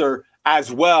Tripster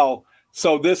as well.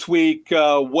 So this week,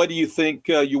 what do you think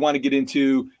you want to get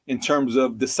into in terms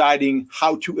of deciding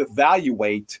how to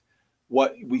evaluate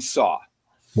what we saw?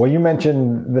 Well, you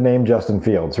mentioned the name Justin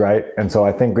Fields, right? And so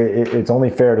I think it's only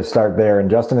fair to start there.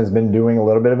 And Justin has been doing a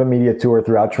little bit of a media tour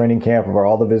throughout training camp of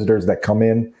all the visitors that come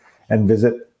in and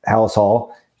visit Halas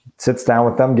Hall, sits down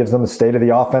with them, gives them a state of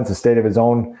the offense, a state of his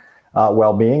own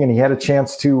well-being. And he had a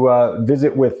chance to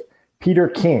visit with Peter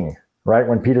King, right,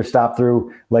 when Peter stopped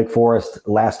through Lake Forest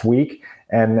last week.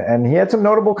 And he had some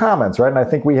notable comments, right? And I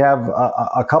think we have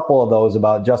a couple of those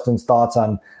about Justin's thoughts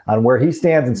on where he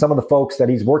stands and some of the folks that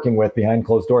he's working with behind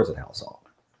closed doors at Halas Hall.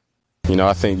 You know,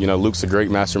 I think, Luke's a great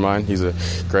mastermind. He's a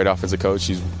great offensive coach.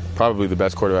 He's probably the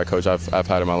best quarterback coach I've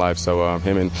had in my life. So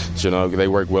him and Chinook, they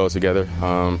work well together.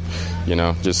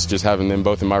 Just having them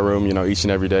both in my room, each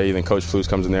and every day. Then Coach Flus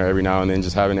comes in there every now and then.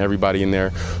 Just having everybody in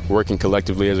there working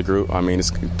collectively as a group. I mean,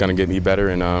 it's going to get me better.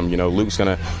 And, Luke's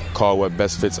going to call what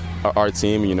best fits our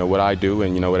team, what I do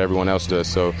and, what everyone else does.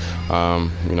 So,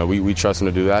 we trust him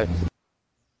to do that.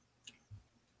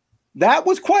 That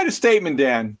was quite a statement,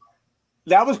 Dan.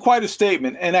 That was quite a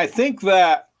statement. And I think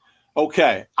that,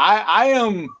 okay,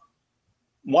 I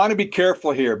want to be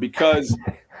careful here because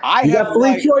I you have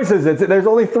three choices. There's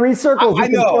only three circles. I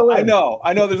know.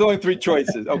 There's only three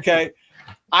choices. Okay.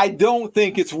 I don't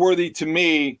think it's worthy to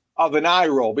me of an eye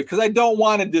roll because I don't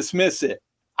want to dismiss it.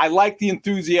 I like the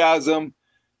enthusiasm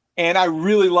and I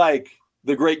really like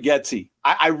the great Getsy.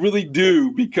 I really do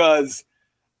because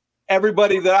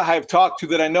everybody that I have talked to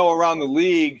that I know around the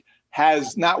league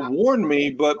has not warned me,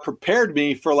 but prepared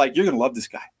me for you're going to love this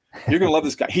guy. You're going to love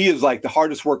this guy. He is the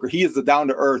hardest worker. He is the down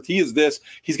to earth. He is this.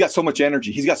 He's got so much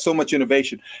energy. He's got so much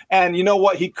innovation. And you know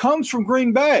what? He comes from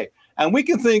Green Bay. And we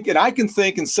can think, and I can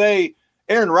think and say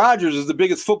Aaron Rodgers is the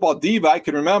biggest football diva I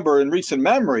can remember in recent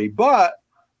memory, but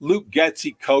Luke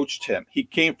Getsy coached him. He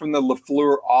came from the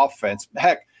LaFleur offense.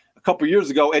 Heck, a couple years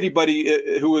ago,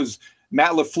 anybody who was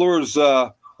Matt LaFleur's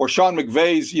or Sean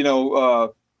McVay's,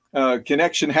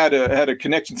 connection had a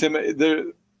connection to him.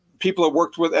 The people that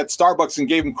worked with at Starbucks and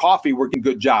gave him coffee were getting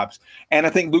good jobs. And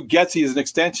I think Luke Getsy is an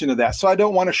extension of that. So I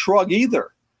don't want to shrug either.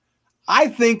 I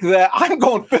think that I'm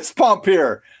going fist pump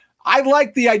here. I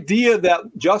like the idea that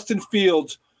Justin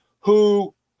Fields,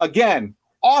 who, again,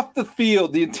 off the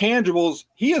field, the intangibles,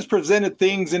 he has presented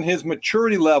things in his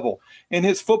maturity level, in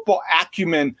his football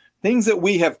acumen, things that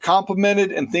we have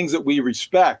complimented and things that we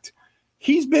respect.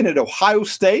 He's been at Ohio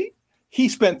State. He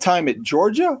spent time at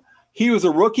Georgia. He was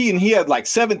a rookie, and he had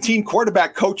 17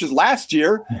 quarterback coaches last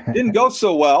year. Didn't go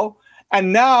so well.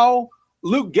 And now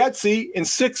Luke Getsy, in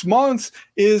 6 months,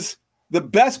 is the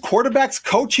best quarterbacks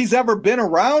coach he's ever been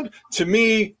around. To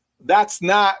me, that's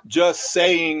not just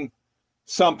saying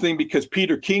something because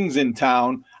Peter King's in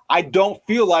town. I don't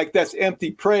feel like that's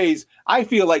empty praise. I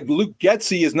feel like Luke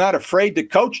Getsy is not afraid to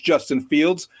coach Justin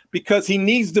Fields because he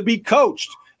needs to be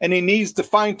coached. And he needs to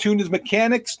fine-tune his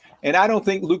mechanics. And I don't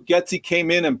think Luke Getsy came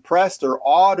in impressed or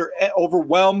awed or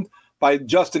overwhelmed by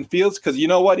Justin Fields because you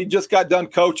know what? He just got done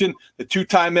coaching the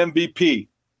two-time MVP.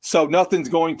 So nothing's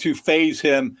going to faze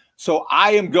him. So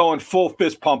I am going full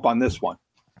fist pump on this one.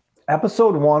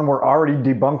 Episode 1, we're already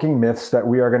debunking myths that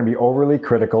we are going to be overly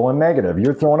critical and negative.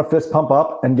 You're throwing a fist pump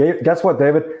up. And guess what,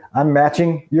 David? I'm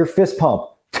matching your fist pump.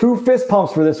 2 fist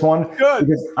pumps for this one. Good.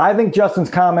 Because I think Justin's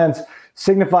comments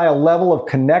signify a level of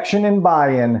connection and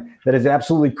buy-in that is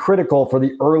absolutely critical for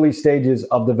the early stages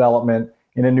of development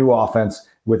in a new offense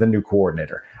with a new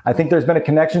coordinator. I think there's been a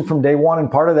connection from day one, and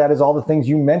part of that is all the things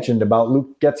you mentioned about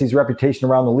Luke Getsy's reputation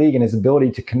around the league and his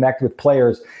ability to connect with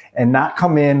players and not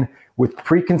come in with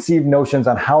preconceived notions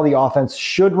on how the offense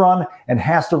should run and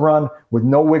has to run with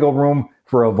no wiggle room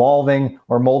for evolving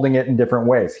or molding it in different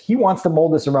ways. He wants to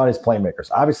mold this around his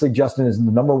playmakers. Obviously, Justin is the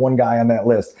number one guy on that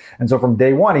list. And so from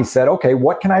day one, he said, okay,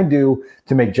 what can I do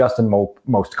to make Justin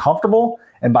most comfortable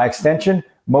and by extension,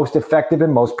 most effective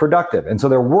and most productive? And so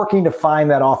they're working to find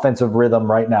that offensive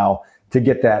rhythm right now to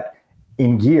get that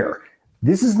in gear.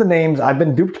 This is the names I've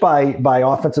been duped by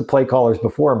offensive play callers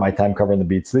before in my time covering the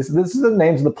beats. This is the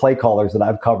names of the play callers that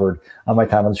I've covered on my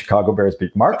time on the Chicago Bears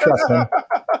beat. Mark Trestman,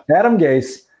 Adam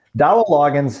Gase, Dowell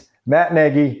Loggins, Matt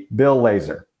Nagy, Bill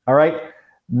Lazor. All right.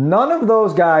 None of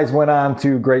those guys went on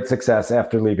to great success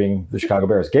after leaving the Chicago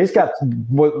Bears. Gase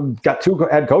got 2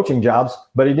 head coaching jobs,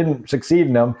 but he didn't succeed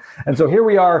in them. And so here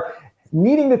we are,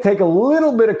 needing to take a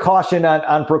little bit of caution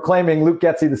on proclaiming Luke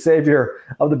Getsy the savior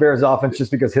of the Bears offense,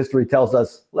 just because history tells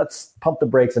us let's pump the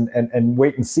brakes and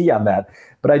wait and see on that.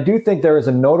 But I do think there is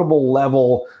a notable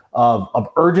level of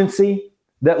urgency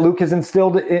that Luke has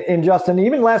instilled in Justin.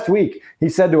 Even last week, he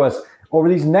said to us, over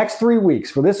these next 3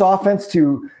 weeks, for this offense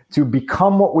to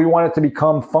become what we want it to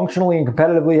become functionally and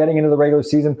competitively heading into the regular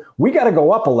season, we got to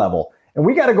go up a level. And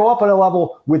we got to go up at a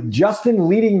level with Justin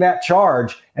leading that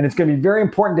charge. And it's going to be very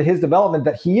important to his development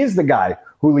that he is the guy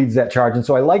who leads that charge. And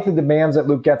so I like the demands that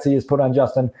Luke Getsy has put on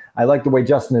Justin. I like the way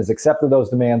Justin has accepted those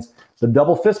demands. The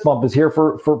double fist bump is here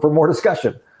for more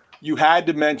discussion. You had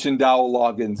to mention Dowell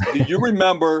Loggins. Do you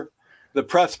remember the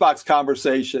press box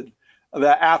conversation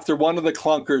that after one of the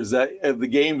clunkers that the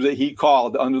games that he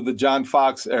called under the John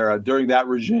Fox era during that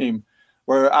regime,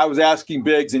 where I was asking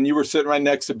Biggs and you were sitting right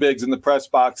next to Biggs in the press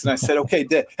box. And I said, okay,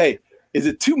 hey, is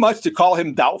it too much to call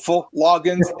him Doubtful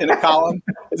Loggins in a column?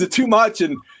 Is it too much?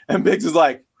 And Biggs is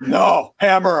like, no,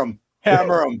 hammer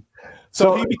him.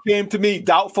 So he became, to me,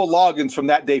 Doubtful Loggins from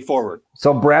that day forward.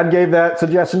 So Brad gave that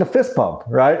suggestion a fist pump,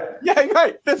 right? Yeah,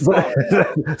 right. Fist pump.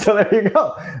 So there you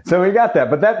go. So we got that.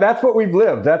 But that's what we've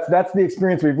lived. That's the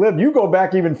experience we've lived. You go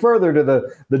back even further to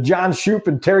the John Shoup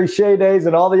and Terry Shea days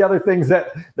and all the other things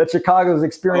that Chicago's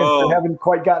experienced and haven't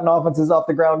quite gotten offenses off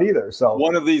the ground either. So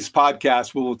one of these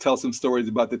podcasts we'll tell some stories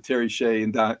about the Terry Shea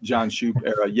and John Shoup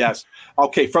era. Yes.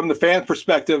 Okay, from the fan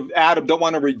perspective, Adam, don't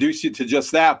want to reduce you to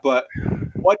just that, but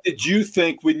what did you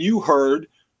think when you heard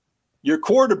your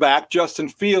quarterback, Justin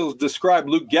Fields, describe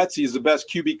Luke Getsy as the best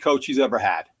QB coach he's ever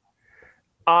had?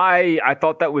 I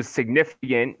thought that was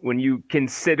significant when you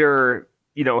consider,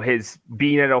 his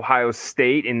being at Ohio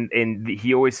State and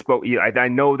he always spoke. I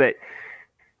know that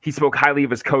he spoke highly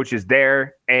of his coaches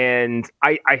there, and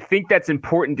I think that's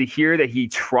important to hear that he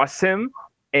trusts him.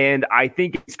 And I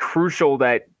think it's crucial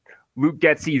that Luke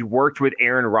Getsy worked with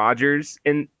Aaron Rodgers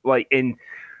and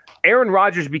Aaron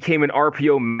Rodgers became an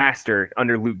RPO master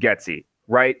under Luke Getsy,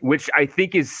 right? Which I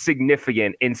think is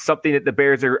significant and something that the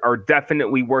Bears are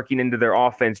definitely working into their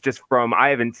offense just from, I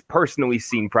haven't personally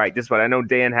seen practice, but I know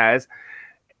Dan has.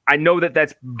 I know that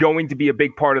that's going to be a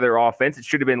big part of their offense. It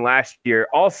should have been last year.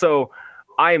 Also,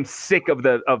 I am sick of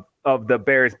the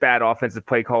Bears' bad offensive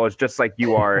play callers, just like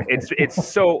you are. It's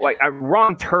so like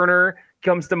Ron Turner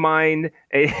comes to mind.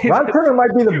 Ron Turner might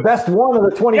be the best one of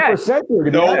the 21st century.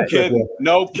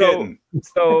 No kidding.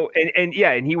 So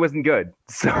and he wasn't good.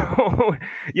 So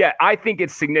yeah, I think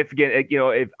it's significant.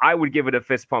 If I would give it a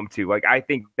fist pump too. Like I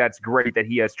think that's great that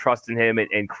he has trust in him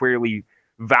and clearly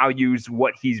values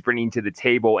what he's bringing to the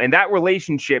table. And that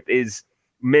relationship is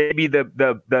maybe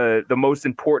the most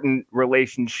important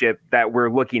relationship that we're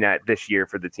looking at this year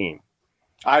for the team.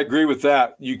 I agree with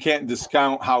that. You can't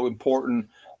discount how important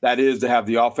that is to have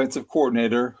the offensive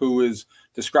coordinator who is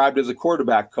described as a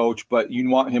quarterback coach, but you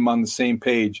want him on the same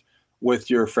page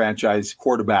with your franchise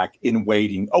quarterback in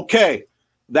waiting. Okay,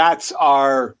 that's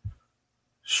our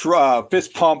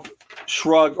fist pump,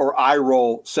 shrug, or eye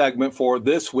roll segment for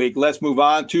this week. Let's move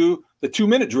on to the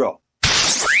 2-minute drill.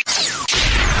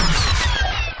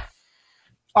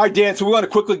 All right, Dan, so we want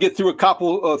to quickly get through a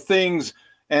couple of things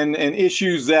and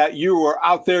issues that you are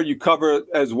out there. You cover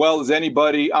as well as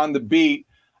anybody on the beat.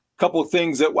 Couple of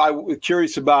things that I was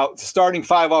curious about. The starting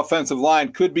 5 offensive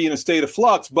line could be in a state of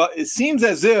flux, but it seems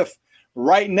as if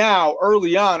right now,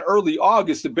 early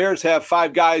August, the Bears have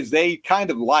 5 guys they kind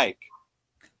of like.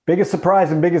 Biggest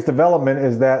surprise and biggest development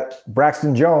is that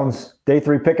Braxton Jones, day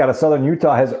 3 pick out of Southern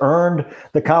Utah, has earned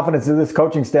the confidence of this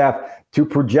coaching staff to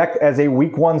project as a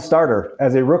week 1 starter,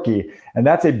 as a rookie. And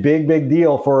that's a big, big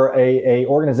deal for a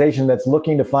organization that's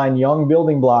looking to find young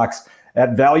building blocks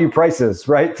at value prices,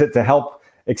 right, to help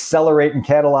accelerate and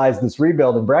catalyze this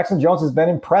rebuild. And Braxton Jones has been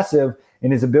impressive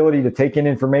in his ability to take in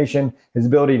information, his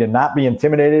ability to not be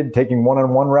intimidated, taking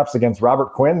one-on-one reps against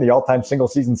Robert Quinn, the all-time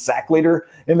single-season sack leader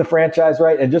in the franchise,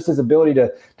 right? And just his ability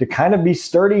to kind of be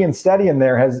sturdy and steady in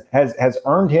there has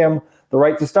earned him the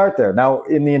right to start there. Now,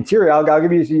 in the interior, I'll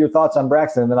give you your thoughts on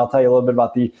Braxton, and then I'll tell you a little bit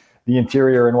about the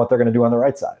interior and what they're going to do on the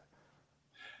right side.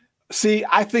 See,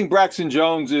 I think Braxton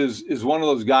Jones is one of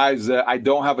those guys that I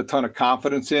don't have a ton of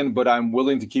confidence in, but I'm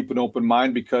willing to keep an open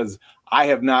mind because I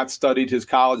have not studied his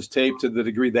college tape to the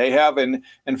degree they have. And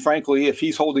frankly, if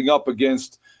he's holding up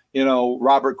against,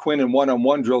 Robert Quinn in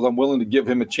one-on-one drills, I'm willing to give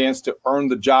him a chance to earn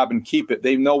the job and keep it.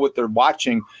 They know what they're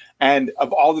watching. And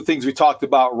of all the things we talked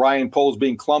about, Ryan Poles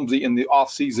being clumsy in the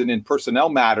offseason in personnel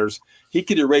matters, he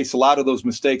could erase a lot of those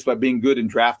mistakes by being good in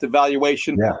draft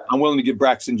evaluation. Yeah. I'm willing to give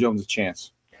Braxton Jones a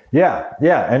chance. Yeah.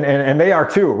 And they are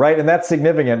too, right? And that's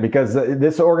significant because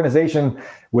this organization,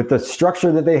 with the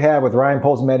structure that they have with Ryan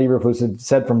Poles and Matt Eberflus, had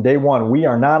said from day one, we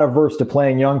are not averse to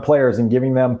playing young players and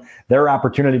giving them their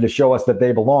opportunity to show us that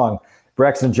they belong.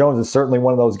 Braxton Jones is certainly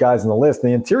one of those guys on the list. The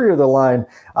interior of the line,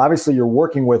 obviously you're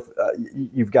working with,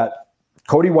 you've got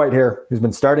Cody Whitehair, who's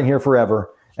been starting here forever,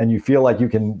 and you feel like you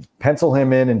can pencil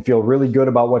him in and feel really good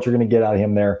about what you're going to get out of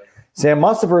him there. Sam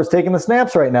Mustipher is taking the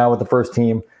snaps right now with the first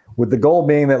team, with the goal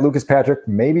being that Lucas Patrick,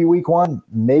 maybe week 1,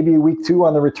 maybe week 2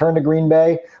 on the return to Green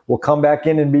Bay, will come back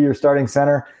in and be your starting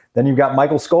center. Then you've got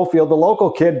Michael Schofield, the local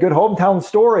kid, good hometown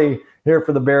story here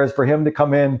for the Bears, for him to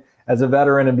come in as a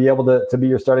veteran and be able to be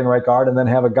your starting right guard, and then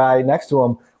have a guy next to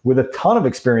him with a ton of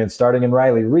experience starting in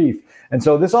Riley Reif. And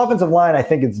so this offensive line, I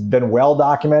think it's been well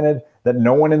documented that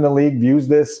no one in the league views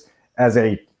this as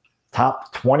a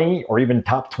top 20 or even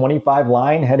top 25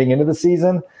 line heading into the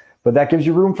season. But that gives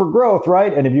you room for growth,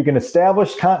 right? And if you can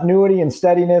establish continuity and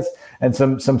steadiness and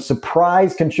some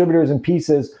surprise contributors and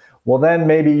pieces, well, then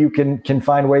maybe you can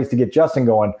find ways to get Justin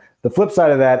going. The flip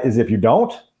side of that is if you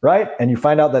don't, right, and you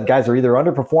find out that guys are either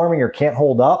underperforming or can't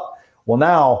hold up, well,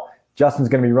 now Justin's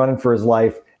going to be running for his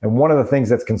life. And one of the things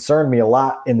that's concerned me a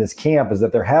lot in this camp is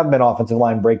that there have been offensive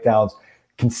line breakdowns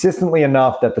consistently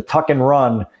enough that the tuck and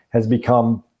run has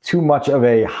become too much of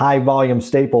a high volume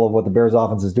staple of what the Bears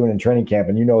offense is doing in training camp.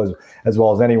 And you know as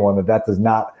well as anyone that does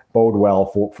not bode well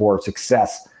for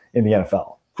success in the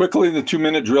NFL. Quickly in the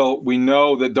 2-minute drill, we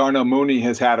know that Darnell Mooney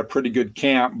has had a pretty good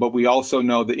camp, but we also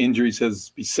know the injuries has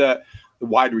beset the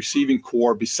wide receiving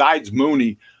core. Besides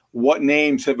Mooney, what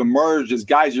names have emerged as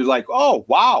guys you're like, oh,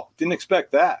 wow, didn't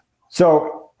expect that?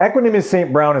 So Equanimeous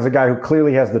St. Brown is a guy who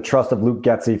clearly has the trust of Luke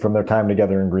Getsy from their time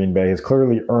together in Green Bay, has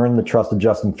clearly earned the trust of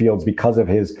Justin Fields because of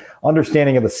his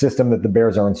understanding of the system that the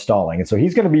Bears are installing. And so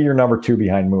he's going to be your number 2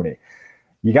 behind Mooney.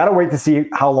 You got to wait to see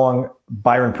how long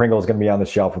Byron Pringle is going to be on the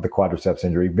shelf with the quadriceps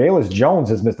injury. Velus Jones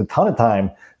has missed a ton of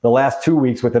time the last 2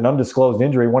 weeks with an undisclosed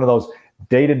injury, one of those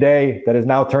day-to-day that has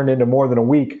now turned into more than a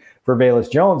week for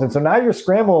Velus Jones. And so now you're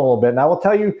scrambling a little bit. And I will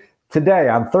tell you today,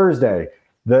 on Thursday,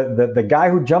 the guy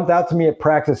who jumped out to me at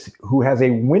practice who has a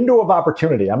window of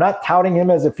opportunity, I'm not touting him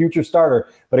as a future starter,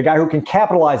 but a guy who can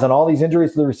capitalize on all these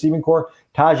injuries to the receiving core,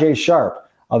 Tajay Sharp,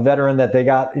 a veteran that they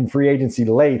got in free agency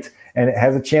late and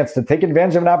has a chance to take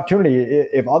advantage of an opportunity.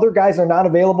 If other guys are not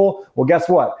available, well, guess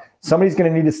what? Somebody's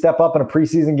going to need to step up in a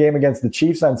preseason game against the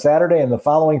Chiefs on Saturday and the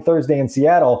following Thursday in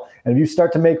Seattle. And if you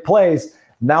start to make plays,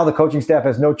 now the coaching staff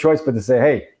has no choice but to say,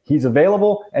 hey, he's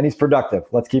available and he's productive.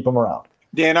 Let's keep him around.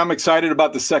 Dan, I'm excited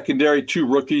about the secondary. 2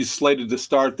 rookies slated to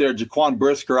start there. Jaquan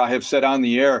Brisker, I have said on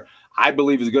the air, I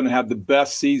believe is going to have the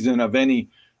best season of any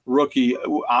rookie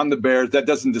on the Bears. That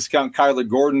doesn't discount Kyler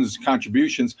Gordon's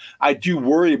contributions. I do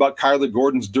worry about Kyler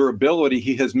Gordon's durability.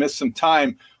 He has missed some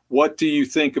time. What do you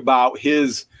think about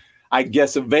his, I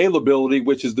guess, availability,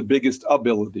 which is the biggest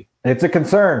ability? It's a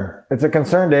concern. It's a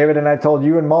concern, David. And I told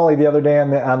you and Molly the other day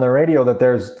on the radio that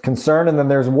there's concern and then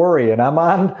there's worry. And I'm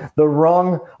on the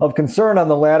rung of concern on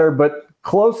the ladder, but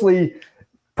closely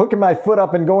putting my foot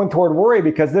up and going toward worry,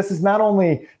 because this is not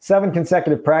only 7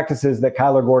 consecutive practices that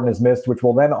Kyler Gordon has missed, which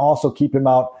will then also keep him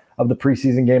out of the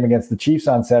preseason game against the Chiefs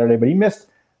on Saturday, but he missed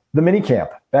the minicamp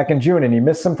back in June and he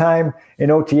missed some time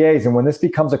in OTAs. And when this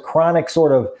becomes a chronic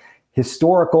sort of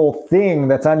historical thing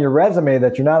that's on your resume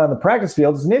that you're not on the practice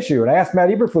field, is an issue. And I asked Matt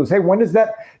Eberflus, hey, when does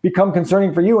that become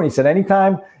concerning for you? And he said,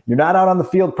 anytime you're not out on the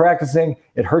field practicing,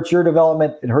 it hurts your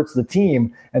development, it hurts the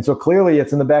team. And so clearly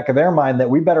it's in the back of their mind that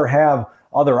we better have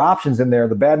other options in there.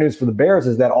 The bad news for the Bears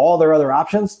is that all their other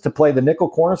options to play the nickel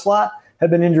corner slot have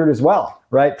been injured as well,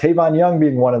 right? Tavon Young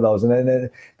being one of those. And then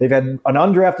they've had an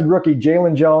undrafted rookie,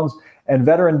 Jalen Jones, and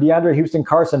veteran DeAndre Houston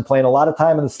Carson playing a lot of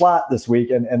time in the slot this week.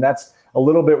 And that's a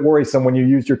little bit worrisome when you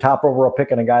used your top overall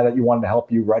pick on a guy that you wanted to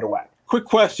help you right away. Quick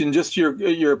question, just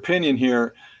your opinion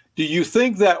here. Do you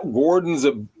think that Gordon's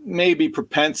maybe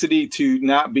propensity to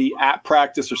not be at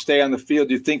practice or stay on the field,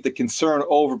 do you think the concern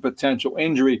over potential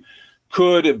injury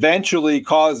could eventually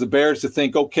cause the Bears to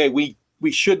think, okay, we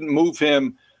shouldn't move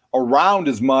him around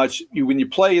as much? When you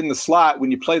play in the slot,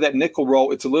 when you play that nickel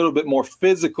role, it's a little bit more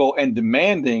physical and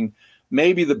demanding.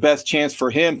 Maybe the best chance for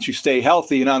him to stay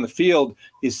healthy and on the field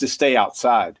is to stay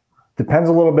outside. Depends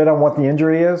a little bit on what the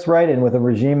injury is, right? And with a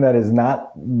regime that is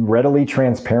not readily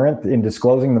transparent in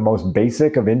disclosing the most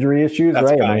basic of injury issues, that's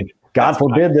right? I mean, God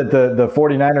forbid that the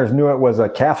 49ers knew it was a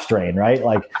calf strain, right?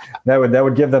 Like that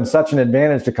would give them such an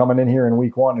advantage to coming in here in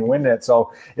week 1 and win it.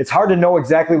 So it's hard to know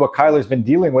exactly what Kyler's been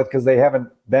dealing with because they haven't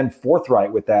been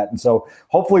forthright with that. And so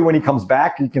hopefully when he comes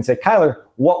back, you can say, Kyler,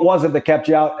 what was it that kept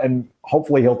you out? And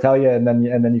hopefully he'll tell you, and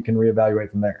then you can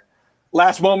reevaluate from there.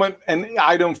 Last moment, an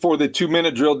item for the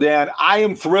 2-minute drill, Dan. I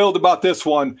am thrilled about this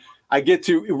one. I get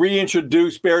to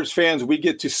reintroduce Bears fans. We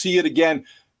get to see it again.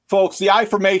 Folks, the I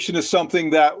formation is something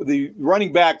that the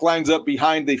running back lines up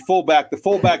behind the fullback. The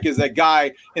fullback is that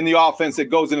guy in the offense that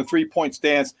goes in a 3-point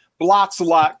stance, blocks a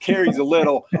lot, carries a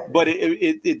little, but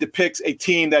it depicts a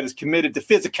team that is committed to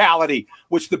physicality,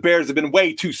 which the Bears have been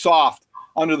way too soft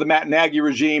under the Matt Nagy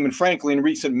regime and, frankly, in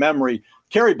recent memory.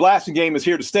 Kerry Blasingame is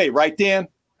here to stay, right, Dan?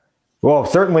 Well,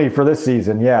 certainly for this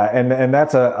season, yeah. And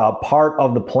that's a part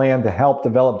of the plan to help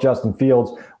develop Justin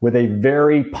Fields with a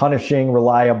very punishing,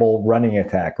 reliable running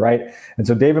attack, right? And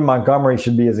so David Montgomery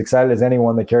should be as excited as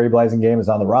anyone that Kerry Blasingame is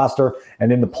on the roster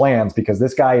and in the plans, because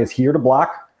this guy is here to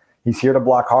block. He's here to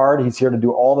block hard. He's here to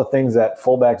do all the things that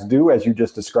fullbacks do, as you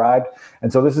just described.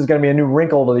 And so this is going to be a new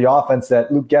wrinkle to the offense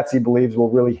that Luke Getsy believes will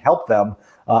really help them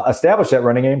establish that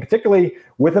running game, particularly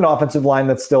with an offensive line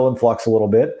that's still in flux a little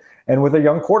bit. And with a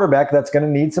young quarterback that's going to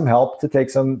need some help to take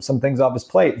some things off his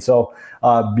plate. So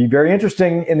be very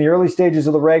interesting in the early stages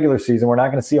of the regular season. We're not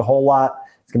going to see a whole lot.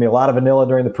 It's going to be a lot of vanilla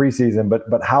during the preseason,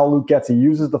 but how Luke Getsy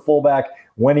uses the fullback,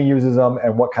 when he uses them,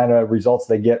 and what kind of results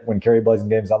they get when Kerry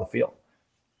Blasingame is on the field.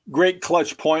 Great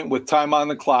clutch point with time on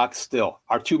the clock still.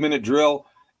 Our 2-minute drill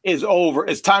is over.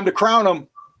 It's time to crown them.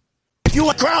 If you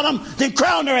want to crown them, then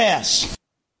crown their ass.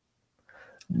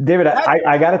 David,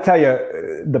 I got to tell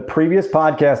you, the previous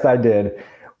podcast I did,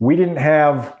 we didn't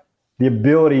have the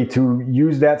ability to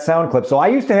use that sound clip. So I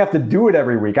used to have to do it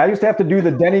every week. I used to have to do the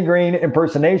Denny Green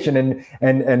impersonation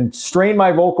and strain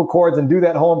my vocal cords and do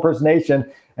that whole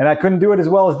impersonation. And I couldn't do it as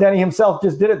well as Denny himself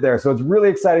just did it there. So it's really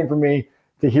exciting for me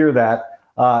to hear that.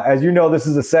 As you know, this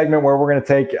is a segment where we're going to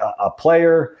take a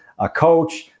player, a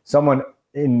coach, someone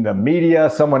in the media,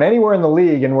 someone anywhere in the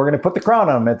league, and we're going to put the crown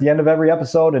on them at the end of every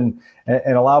episode and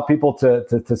allow people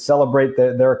to celebrate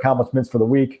their accomplishments for the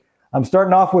week. I'm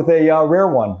starting off with a rare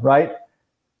one, right?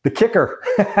 The kicker.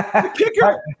 The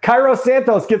kicker. Cairo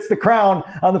Santos gets the crown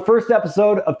on the first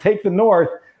episode of Take the North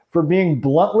for being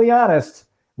bluntly honest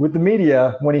with the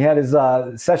media when he had his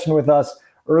session with us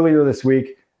earlier this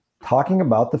week, talking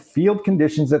about the field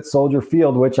conditions at Soldier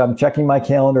Field, which I'm checking my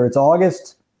calendar. It's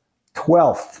August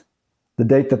 12th. The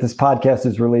date that this podcast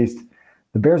is released.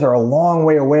 The Bears are a long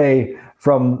way away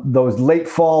from those late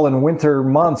fall and winter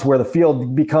months where the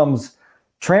field becomes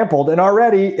trampled. And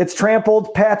already it's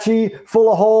trampled, patchy,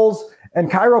 full of holes, and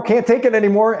Cairo can't take it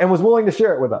anymore and was willing to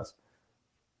share it with us.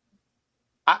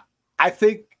 I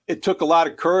think it took a lot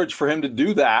of courage for him to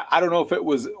do that. I don't know if it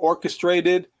was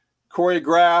orchestrated,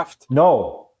 choreographed,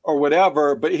 or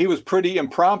whatever, but he was pretty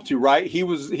impromptu, right?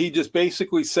 He just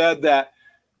basically said that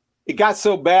it got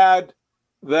so bad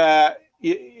that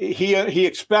he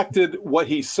expected what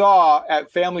he saw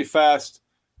at Family Fest,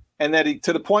 and that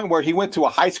to the point where he went to a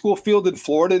high school field in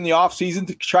Florida in the offseason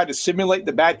to try to simulate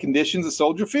the bad conditions of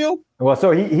Soldier Field. Well,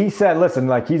 so he said, listen,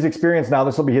 like he's experienced now,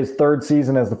 this will be his 3rd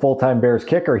season as the full-time Bears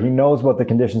kicker. He knows what the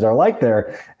conditions are like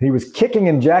there. He was kicking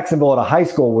in Jacksonville at a high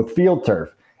school with field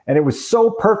turf. And it was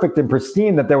so perfect and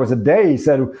pristine that there was a day he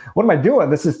said, "What am I doing?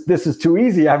 This is too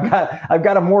easy. I've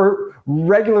got to more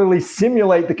regularly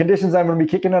simulate the conditions I'm going to be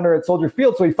kicking under at Soldier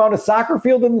Field." So he found a soccer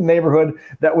field in the neighborhood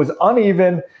that was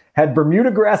uneven, had Bermuda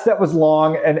grass that was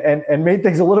long, and made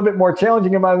things a little bit more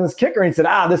challenging about this kicker. And he said,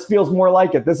 this feels more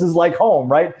like it. This is like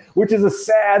home, right? Which is a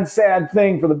sad, sad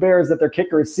thing for the Bears, that their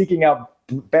kicker is seeking out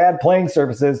bad playing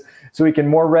surfaces so he can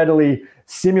more readily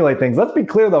simulate things. Let's be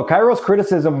clear, though. Cairo's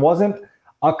criticism wasn't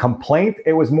a complaint.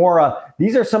 It was more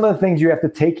these are some of the things you have to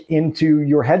take into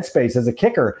your headspace as a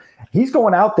kicker. He's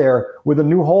going out there with a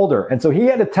new holder. And so he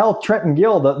had to tell Trenton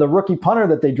Gill, the rookie punter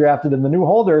that they drafted in the new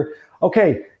holder,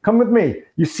 okay, come with me.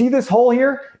 You see this hole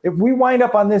here? If we wind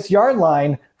up on this yard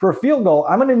line for a field goal,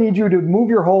 I'm going to need you to move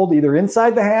your hold either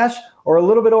inside the hash or a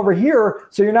little bit over here,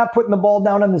 so you're not putting the ball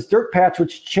down on this dirt patch,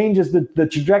 which changes the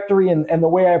trajectory and the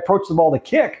way I approach the ball to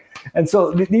kick. And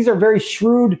so these are very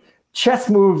shrewd chess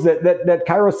moves that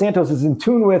Cairo Santos is in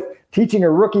tune with, teaching a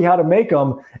rookie how to make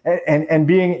them, and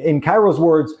being, in Cairo's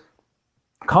words,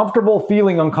 comfortable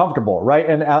feeling uncomfortable, right?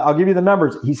 And I'll give you the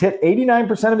numbers. He's hit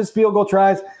 89% of his field goal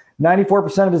tries,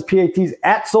 94% of his PATs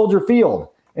at Soldier Field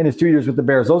in his 2 years with the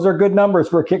Bears. Those are good numbers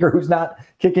for a kicker who's not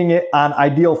kicking it on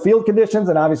ideal field conditions.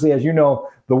 And obviously, as you know,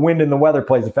 the wind and the weather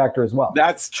plays a factor as well.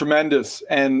 That's tremendous.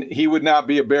 And he would not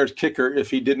be a Bears kicker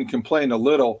if he didn't complain a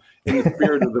little in the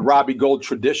spirit of the Robbie Gould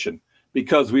tradition.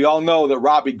 because we all know that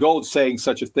Robbie Gould saying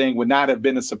such a thing would not have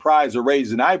been a surprise or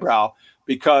raise an eyebrow,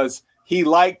 because he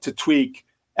liked to tweak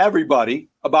everybody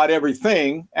about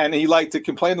everything, and he liked to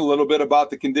complain a little bit about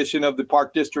the condition of the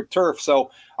Park District turf. So,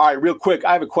 all right, real quick,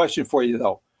 I have a question for you,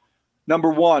 though.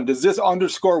 Number one, does this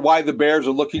underscore why the Bears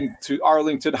are looking to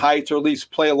Arlington Heights, or at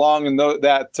least play along in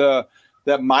that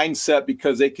mindset,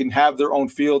 because they can have their own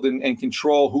field and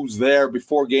control who's there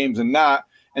before games and not?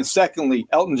 And secondly,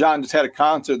 Elton John just had a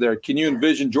concert there. Can you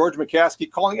envision George McCaskey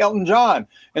calling Elton John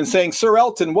and saying, "Sir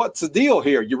Elton, what's the deal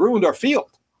here? You ruined our field"?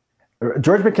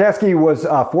 George McCaskey was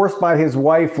forced by his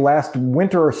wife last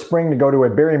winter or spring to go to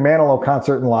a Barry Manilow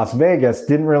concert in Las Vegas.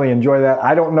 Didn't really enjoy that.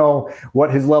 I don't know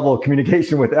what his level of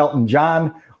communication with Elton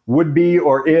John would be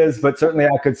or is, but certainly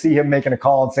I could see him making a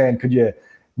call and saying, could you,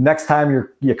 next time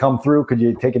you come through, could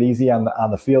you take it easy on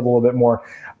the field a little bit more?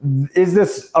 Is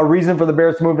this a reason for the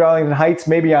Bears to move to Arlington Heights?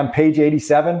 Maybe on page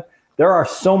 87. There are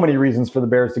so many reasons for the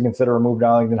Bears to consider a move to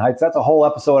Arlington Heights. That's a whole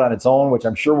episode on its own, which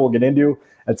I'm sure we'll get into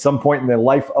at some point in the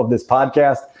life of this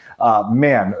podcast.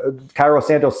 Cairo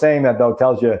Santos saying that, though,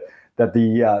 tells you that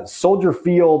the Soldier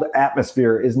Field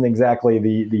atmosphere isn't exactly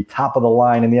the top of the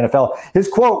line in the NFL. His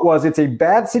quote was, "It's a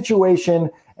bad situation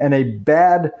and a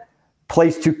bad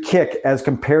place to kick as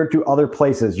compared to other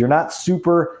places. You're not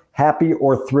super happy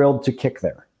or thrilled to kick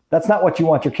there." That's not what you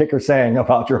want your kicker saying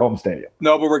about your home stadium.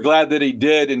 No, but we're glad that he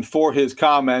did. And for his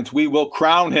comments, we will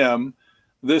crown him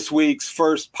this week's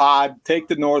first Take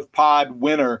the North pod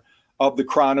winner of the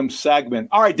Crown segment.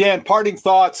 All right, Dan, parting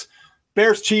thoughts.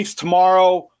 Bears-Chiefs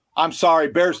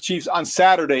Bears-Chiefs on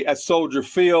Saturday at Soldier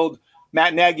Field.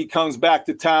 Matt Nagy comes back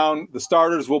to town. The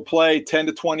starters will play 10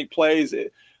 to 20 plays.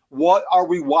 What are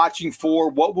we watching for?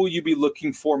 What will you be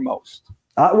looking for most?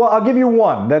 Well, I'll give you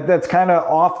one that's kind of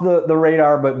off the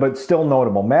radar, but still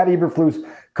notable. Matt Eberflus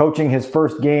coaching his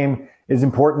first game is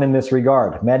important in this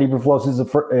regard. Matt Eberflus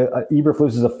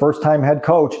is a first-time head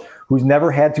coach who's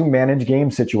never had to manage game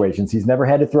situations. He's never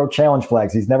had to throw challenge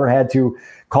flags. He's never had to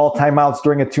call timeouts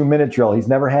during a 2-minute drill. He's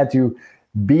never had to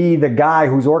be the guy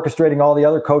who's orchestrating all the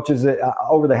other coaches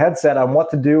over the headset on what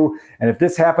to do. And if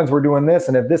this happens, we're doing this.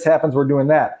 And if this happens, we're doing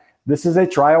that. This is a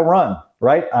trial run,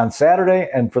 right? On Saturday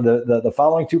and for the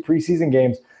following 2 preseason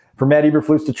games for Matt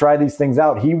Eberflus to try these things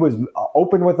out. He was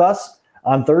open with us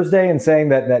on Thursday and saying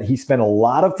that he spent a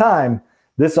lot of time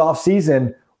this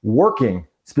offseason working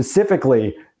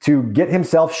specifically to get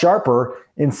himself sharper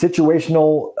in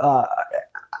situational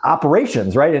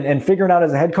operations, right? And figuring out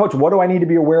as a head coach, what do I need to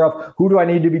be aware of? Who do I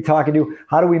need to be talking to?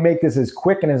 How do we make this as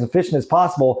quick and as efficient as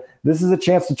possible? This is a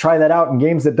chance to try that out in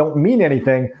games that don't mean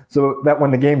anything, so that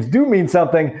when the games do mean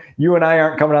something, you and I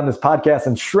aren't coming on this podcast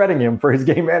and shredding him for his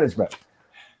game management.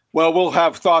 Well, we'll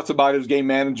have thoughts about his game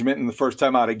management in the first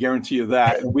time out. I guarantee you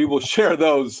that. And we will share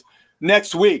those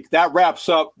next week. That wraps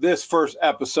up this first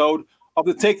episode of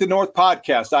the Take the North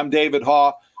podcast. I'm David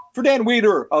Haugh. For Dan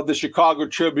Wiederer of the Chicago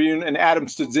Tribune and Adam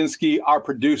Studzinski, our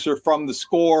producer from The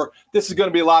Score, this is going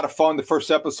to be a lot of fun. The first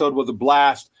episode was a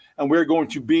blast, and we're going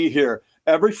to be here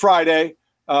every Friday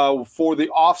for the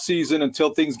off season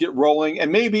until things get rolling,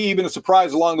 and maybe even a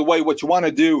surprise along the way. What you want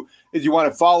to do is you want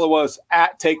to follow us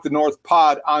at Take the North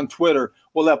Pod on Twitter.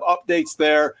 We'll have updates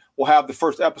there. We'll have the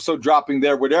first episode dropping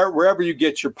there. Wherever you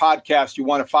get your podcast, you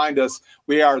want to find us.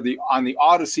 We are on the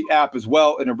Odyssey app as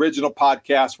well, an original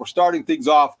podcast. We're starting things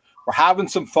off. We're having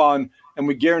some fun, and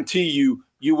we guarantee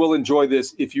you will enjoy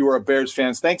this if you are a Bears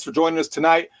fan. Thanks for joining us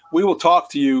tonight. We will talk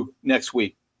to you next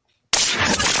week.